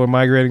things people are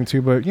migrating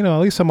to, but at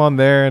least I'm on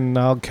there and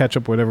I'll catch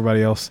up with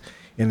everybody else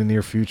in the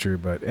near future.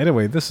 But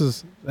anyway,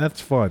 that's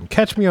fun.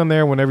 Catch me on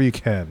there whenever you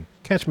can.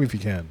 Catch me if you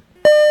can.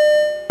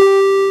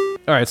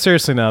 All right,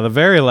 seriously now, the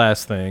very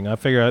last thing. I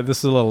figure this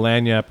is a little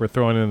lanyap we're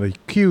throwing in the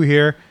queue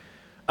here.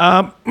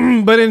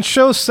 But in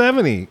show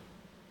 70,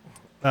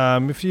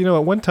 if you know,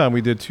 at one time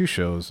we did 2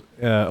 shows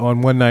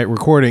on one night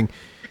recording.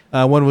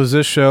 One was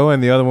this show,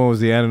 and the other one was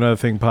the And Another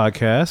Thing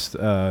podcast.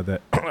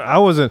 That I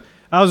was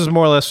just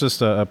more or less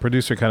just a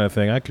producer kind of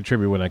thing. I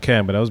contribute when I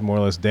can, but I was more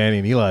or less Danny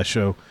and Eli's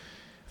show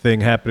thing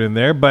happening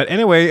there. But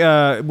anyway,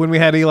 when we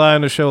had Eli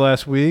on the show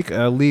last week,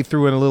 Lee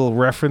threw in a little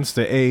reference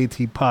to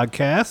AAT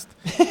podcast,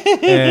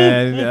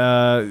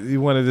 and he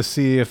wanted to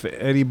see if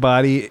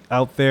anybody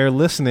out there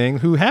listening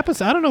who happens,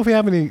 I don't know if we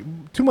have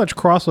too much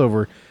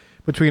crossover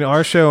between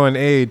our show and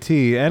AAT.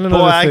 And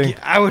another thing,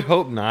 I would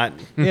hope not.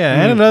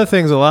 Yeah, and another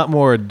thing's a lot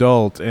more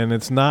adult, and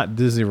it's not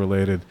Disney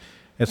related.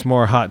 It's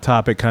more Hot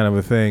Topic kind of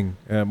a thing,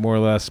 more or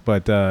less,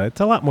 but it's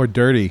a lot more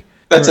dirty.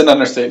 That's an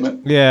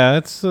understatement. Yeah,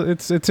 it's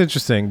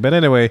interesting. But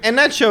anyway, and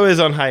that show is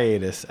on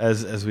hiatus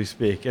as we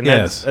speak, and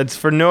yes, it's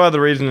for no other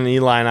reason than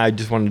Eli and I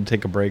just wanted to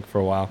take a break for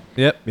a while.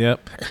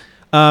 Yep.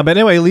 But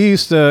anyway, Lee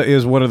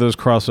is one of those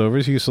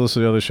crossovers. He used to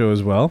listen to the other show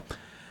as well.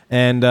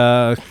 And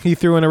he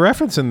threw in a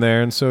reference in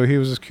there, and so he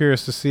was just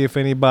curious to see if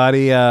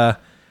anybody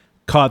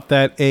caught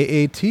that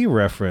AAT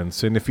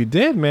reference. And if you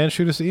did, man,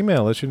 shoot us an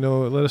email.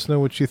 Let us know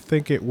what you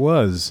think it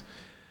was.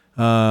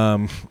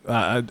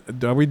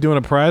 Are we doing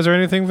a prize or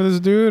anything for this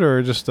dude,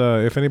 or just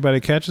if anybody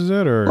catches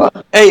it, or?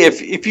 Well, hey,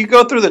 if you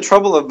go through the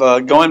trouble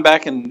of going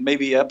back and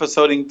maybe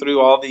episoding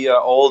through all the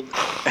old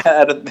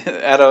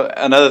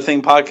Another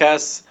Thing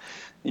podcasts,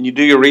 and you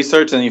do your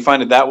research and you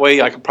find it that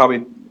way, I could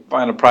probably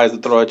find a prize to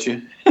throw at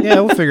you.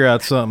 Yeah, we'll figure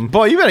out something.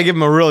 Boy, you better give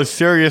him a really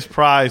serious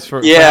prize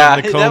for Yeah,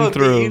 him to that comb would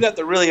through. you'd have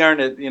to really earn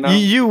it, you know.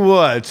 You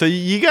would. So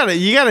you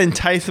gotta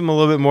entice him a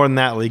little bit more than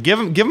that, Lee. Give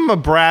him a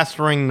brass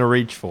ring to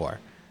reach for.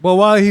 Well,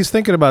 while he's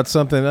thinking about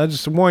something, I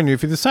just warn you,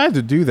 if you decide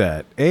to do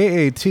that,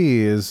 AAT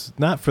is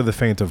not for the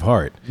faint of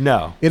heart.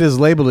 No. It is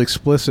labeled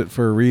explicit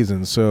for a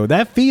reason. So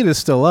that feed is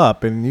still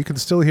up, and you can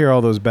still hear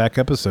all those back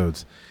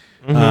episodes.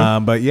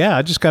 But yeah,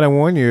 I just gotta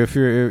warn you, if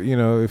you're,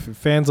 if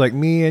fans like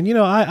me, and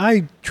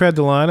I tread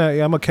the line.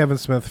 I'm a Kevin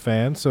Smith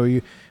fan, so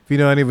if you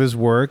know any of his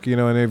work,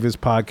 any of his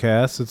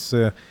podcasts, it's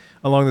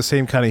along the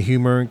same kind of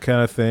humor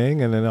kind of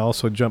thing, and then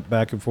also jump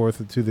back and forth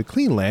into the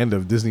clean land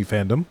of Disney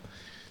fandom,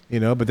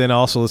 But then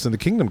also listen to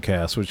Kingdom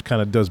Cast, which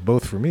kind of does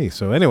both for me.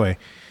 So anyway.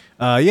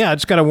 I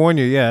just gotta warn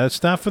you. Yeah,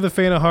 it's not for the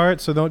faint of heart.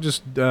 So don't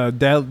just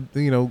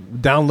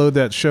download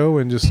that show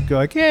and just go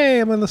like, "Hey,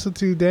 I'm gonna listen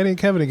to Danny and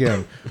Kevin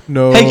again."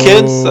 No. Hey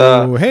kids,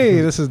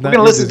 hey, this is not. We're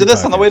gonna listen to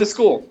this on the way to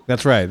school.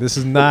 That's right. This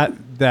is not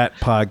that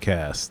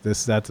podcast.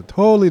 That's a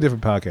totally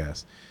different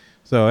podcast.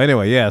 So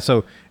anyway,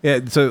 so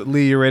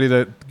Lee, you ready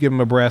to give him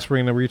a brass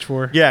ring to reach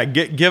for? Yeah,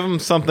 give him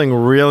something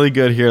really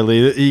good here,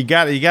 Lee. You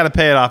got to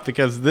pay it off,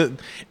 because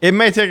it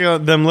may take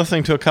them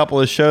listening to a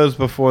couple of shows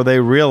before they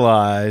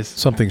realize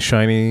something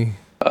shiny.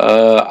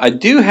 I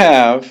do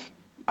have.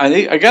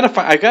 I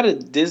got a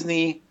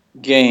Disney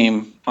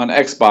game on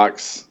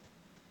Xbox,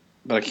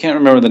 but I can't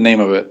remember the name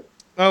of it.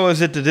 Oh,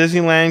 is it the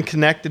Disneyland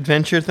Connect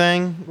Adventure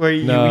thing where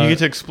you get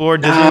to explore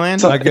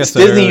Disneyland? I guess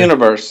it's Disney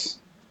Universe.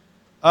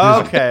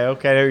 Oh, okay, I know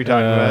what you're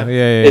talking about.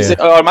 Yeah.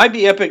 Or it might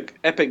be Epic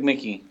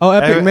Mickey. Oh,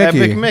 Epic Mickey.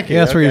 Epic Mickey. Yeah,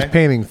 that's where he's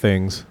painting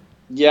things.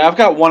 Yeah, I've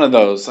got one of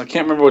those. I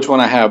can't remember which one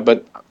I have,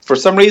 but for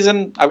some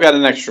reason, I've got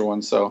an extra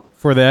one. So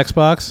for the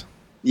Xbox.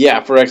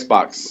 Yeah, for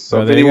Xbox.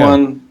 So if there you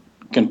anyone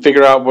can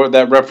figure out what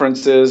that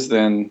reference is,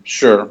 then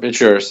sure,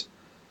 it's yours.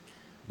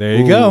 There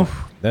you go.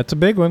 That's a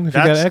big one. If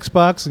you got an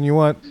Xbox and you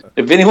want...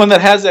 If anyone that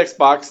has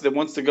Xbox that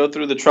wants to go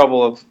through the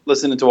trouble of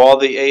listening to all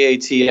the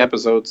AAT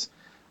episodes...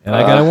 And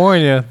I gotta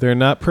warn you, they're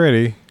not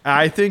pretty.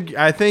 I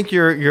think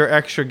your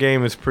extra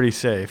game is pretty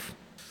safe.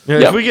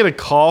 Yep. If we get a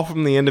call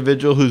from the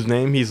individual whose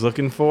name he's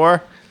looking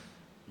for,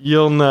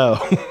 you'll know.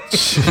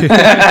 So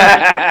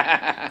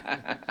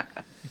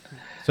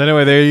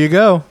anyway, there you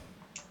go.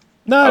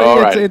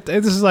 No,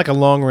 this is like a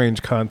long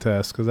range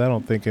contest, because I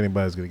don't think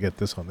anybody's gonna get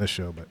this on this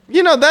show. But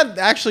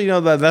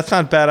that's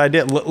not a bad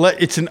idea.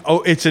 It's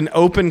an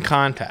open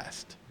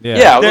contest.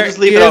 Yeah, we'll just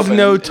leave it open.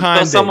 No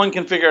time. So someone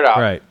can figure it out.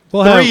 Right.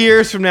 3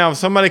 years from now, if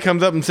somebody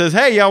comes up and says,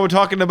 "Hey, y'all, we're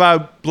talking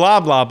about blah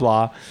blah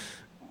blah,"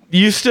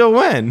 you still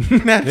win.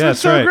 That's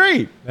so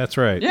great. That's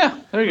right. Yeah,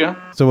 there you go.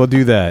 So we'll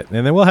do that,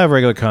 and then we'll have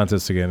regular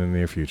contests again in the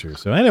near future.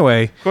 So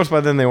anyway, of course,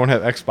 by then they won't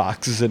have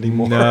Xboxes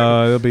anymore.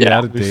 No, it'll be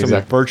out of date.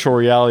 Some virtual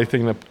reality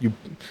thing that you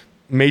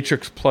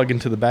Matrix plug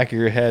into the back of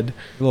your head.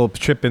 A little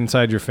chip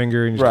inside your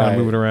finger, and you just kind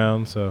of move it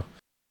around. So.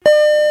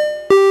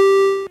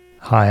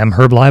 Hi, I'm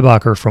Herb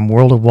Leibacher from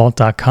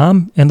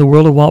WorldOfWalt.com and the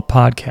World of Walt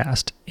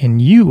podcast,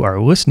 and you are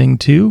listening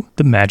to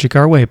the Magic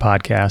Our Way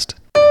podcast.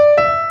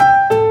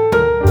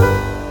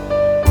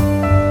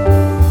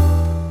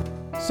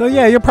 So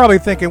yeah, you're probably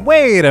thinking,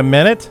 wait a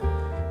minute,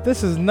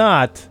 this is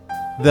not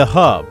the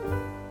hub.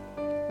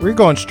 We're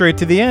going straight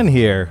to the end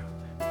here.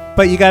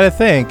 But you gotta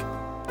think,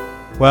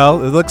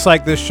 well, it looks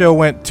like this show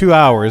went 2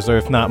 hours, or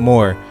if not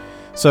more.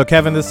 So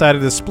Kevin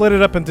decided to split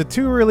it up into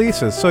 2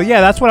 releases. So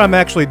yeah, that's what I'm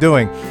actually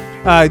doing.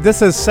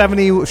 This is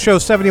show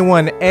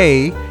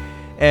 71A,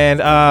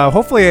 and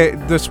hopefully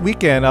this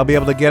weekend I'll be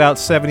able to get out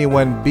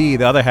 71B,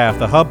 the other half,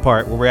 the hub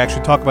part, where we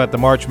actually talk about the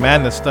March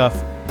Madness stuff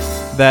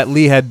that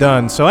Lee had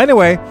done. So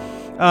anyway,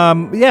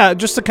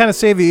 just to kind of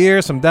save the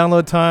ear, some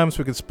download time, so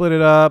we can split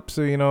it up,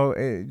 so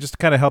just to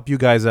kind of help you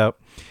guys out.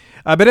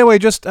 But anyway,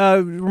 just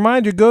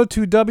remind you, go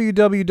to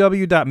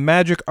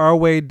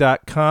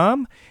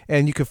www.magicourway.com,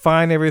 and you can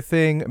find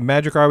everything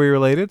Magic Our Way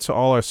related, so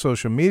all our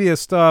social media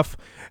stuff,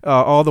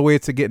 all the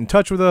ways to get in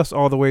touch with us,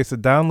 all the ways to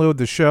download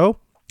the show.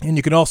 And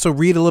you can also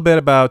read a little bit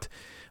about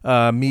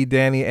me,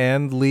 Danny,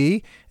 and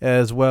Lee,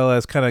 as well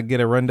as kind of get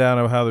a rundown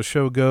of how the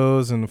show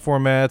goes and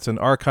formats and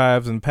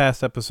archives and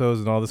past episodes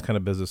and all this kind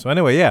of business. So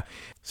anyway, go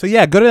to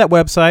that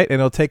website, and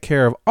it'll take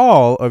care of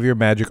all of your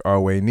Magic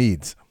Our Way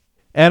needs.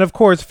 And of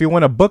course, if you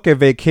want to book a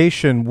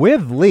vacation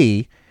with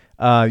Lee,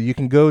 you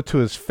can go to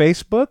his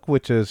Facebook,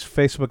 which is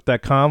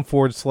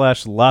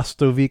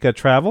facebook.com/Lastovica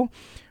Travel,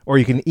 or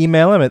you can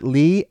email him at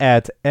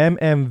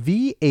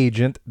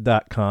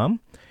lee@mmvagent.com,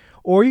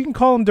 or you can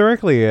call him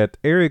directly at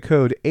area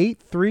code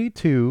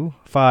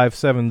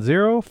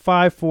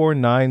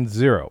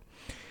 832-570-5490.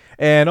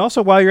 And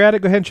also, while you're at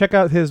it, go ahead and check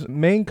out his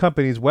main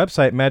company's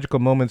website, Magical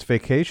Moments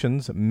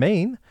Vacations,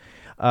 Maine.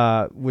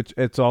 which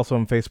it's also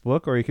on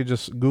Facebook, or you could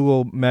just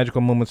Google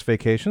Magical Moments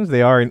Vacations.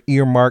 They are an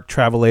earmarked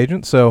travel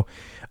agent, so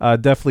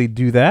definitely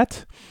do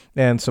that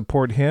and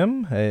support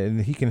him,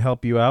 and he can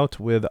help you out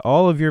with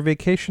all of your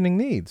vacationing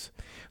needs.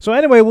 So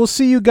anyway, we'll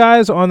see you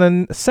guys on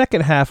the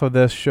second half of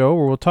this show,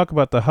 where we'll talk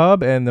about the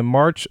hub and the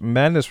March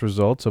Madness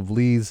results of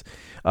Lee's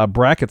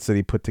brackets that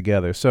he put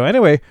together. So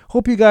anyway,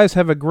 hope you guys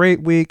have a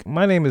great week.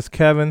 My name is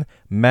Kevin.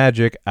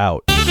 Magic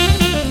out.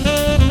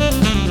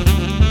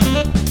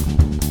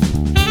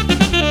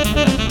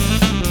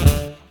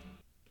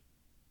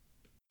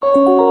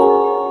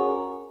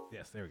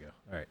 Yes, there we go.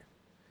 All right.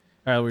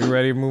 All right, are we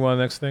ready to move on to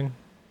the next thing?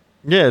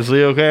 Yeah, is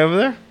Lee okay over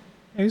there?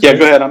 Yeah,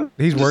 go ahead. I'm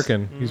He's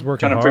working. He's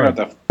working trying to hard.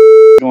 figure out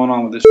the going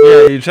on with this.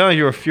 Yeah, you sound like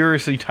you were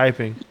furiously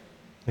typing.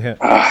 Yeah.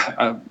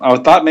 I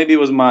thought maybe it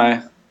was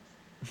my.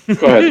 Go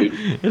ahead,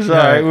 dude. It's all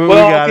right. We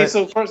Well, got okay. it.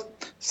 So first,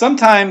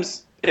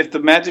 sometimes if the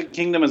Magic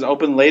Kingdom is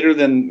open later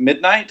than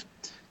midnight,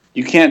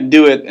 you can't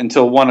do it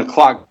until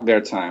 1:00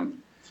 their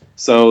time.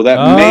 So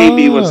that may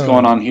be what's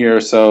going on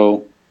here.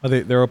 So Are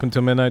they're open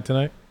till midnight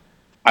tonight?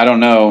 I don't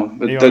know. You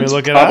want me to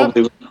look it up?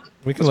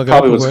 We can look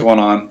Probably it up. what's going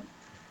on.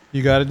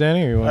 You got it,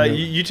 Danny? Or you want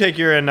You take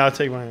your end, I'll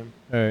take mine.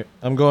 All right.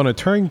 I'm going to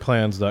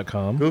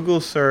touringplans.com.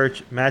 Google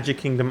search Magic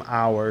Kingdom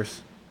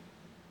hours.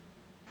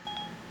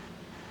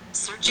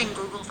 Searching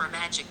Google for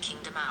Magic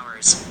Kingdom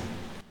hours.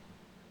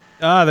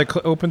 They're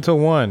open till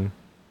 1.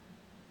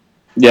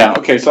 Yeah.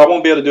 Okay. So I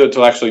won't be able to do it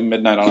till actually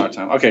midnight on our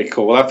time. Okay.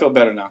 Cool. Well, I feel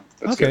better now.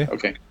 That's Okay. Good.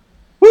 Okay.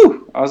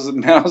 Woo! I was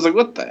like,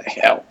 what the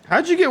hell?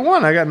 How'd you get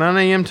one? I got 9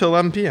 a.m. to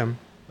 11 p.m.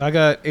 I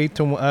got 8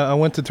 to 1. I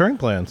went to Touring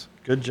Plans.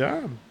 Good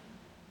job.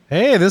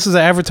 Hey, this is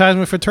an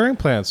advertisement for Touring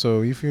Plans.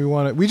 So if you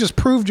want it, we just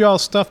proved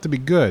y'all's stuff to be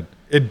good.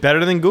 It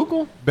better than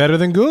Google? Better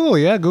than Google.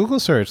 Yeah, Google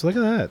search. Look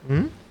at that.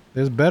 Mm-hmm.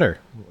 There's better.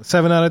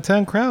 7 out of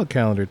 10 crowd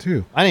calendar,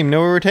 too. I didn't even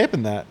know we were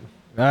taping that.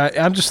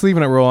 I'm just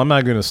leaving it roll. I'm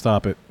not going to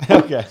stop it.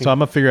 Okay. So I'm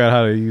going to figure out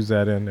how to use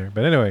that in there.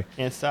 But anyway,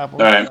 Can't stop. All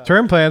right.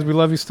 Touring Plans, we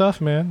love your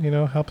stuff, man. You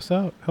know, help us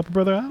out. Help a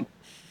brother out.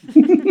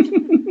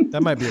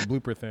 That might be a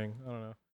blooper thing. I don't know.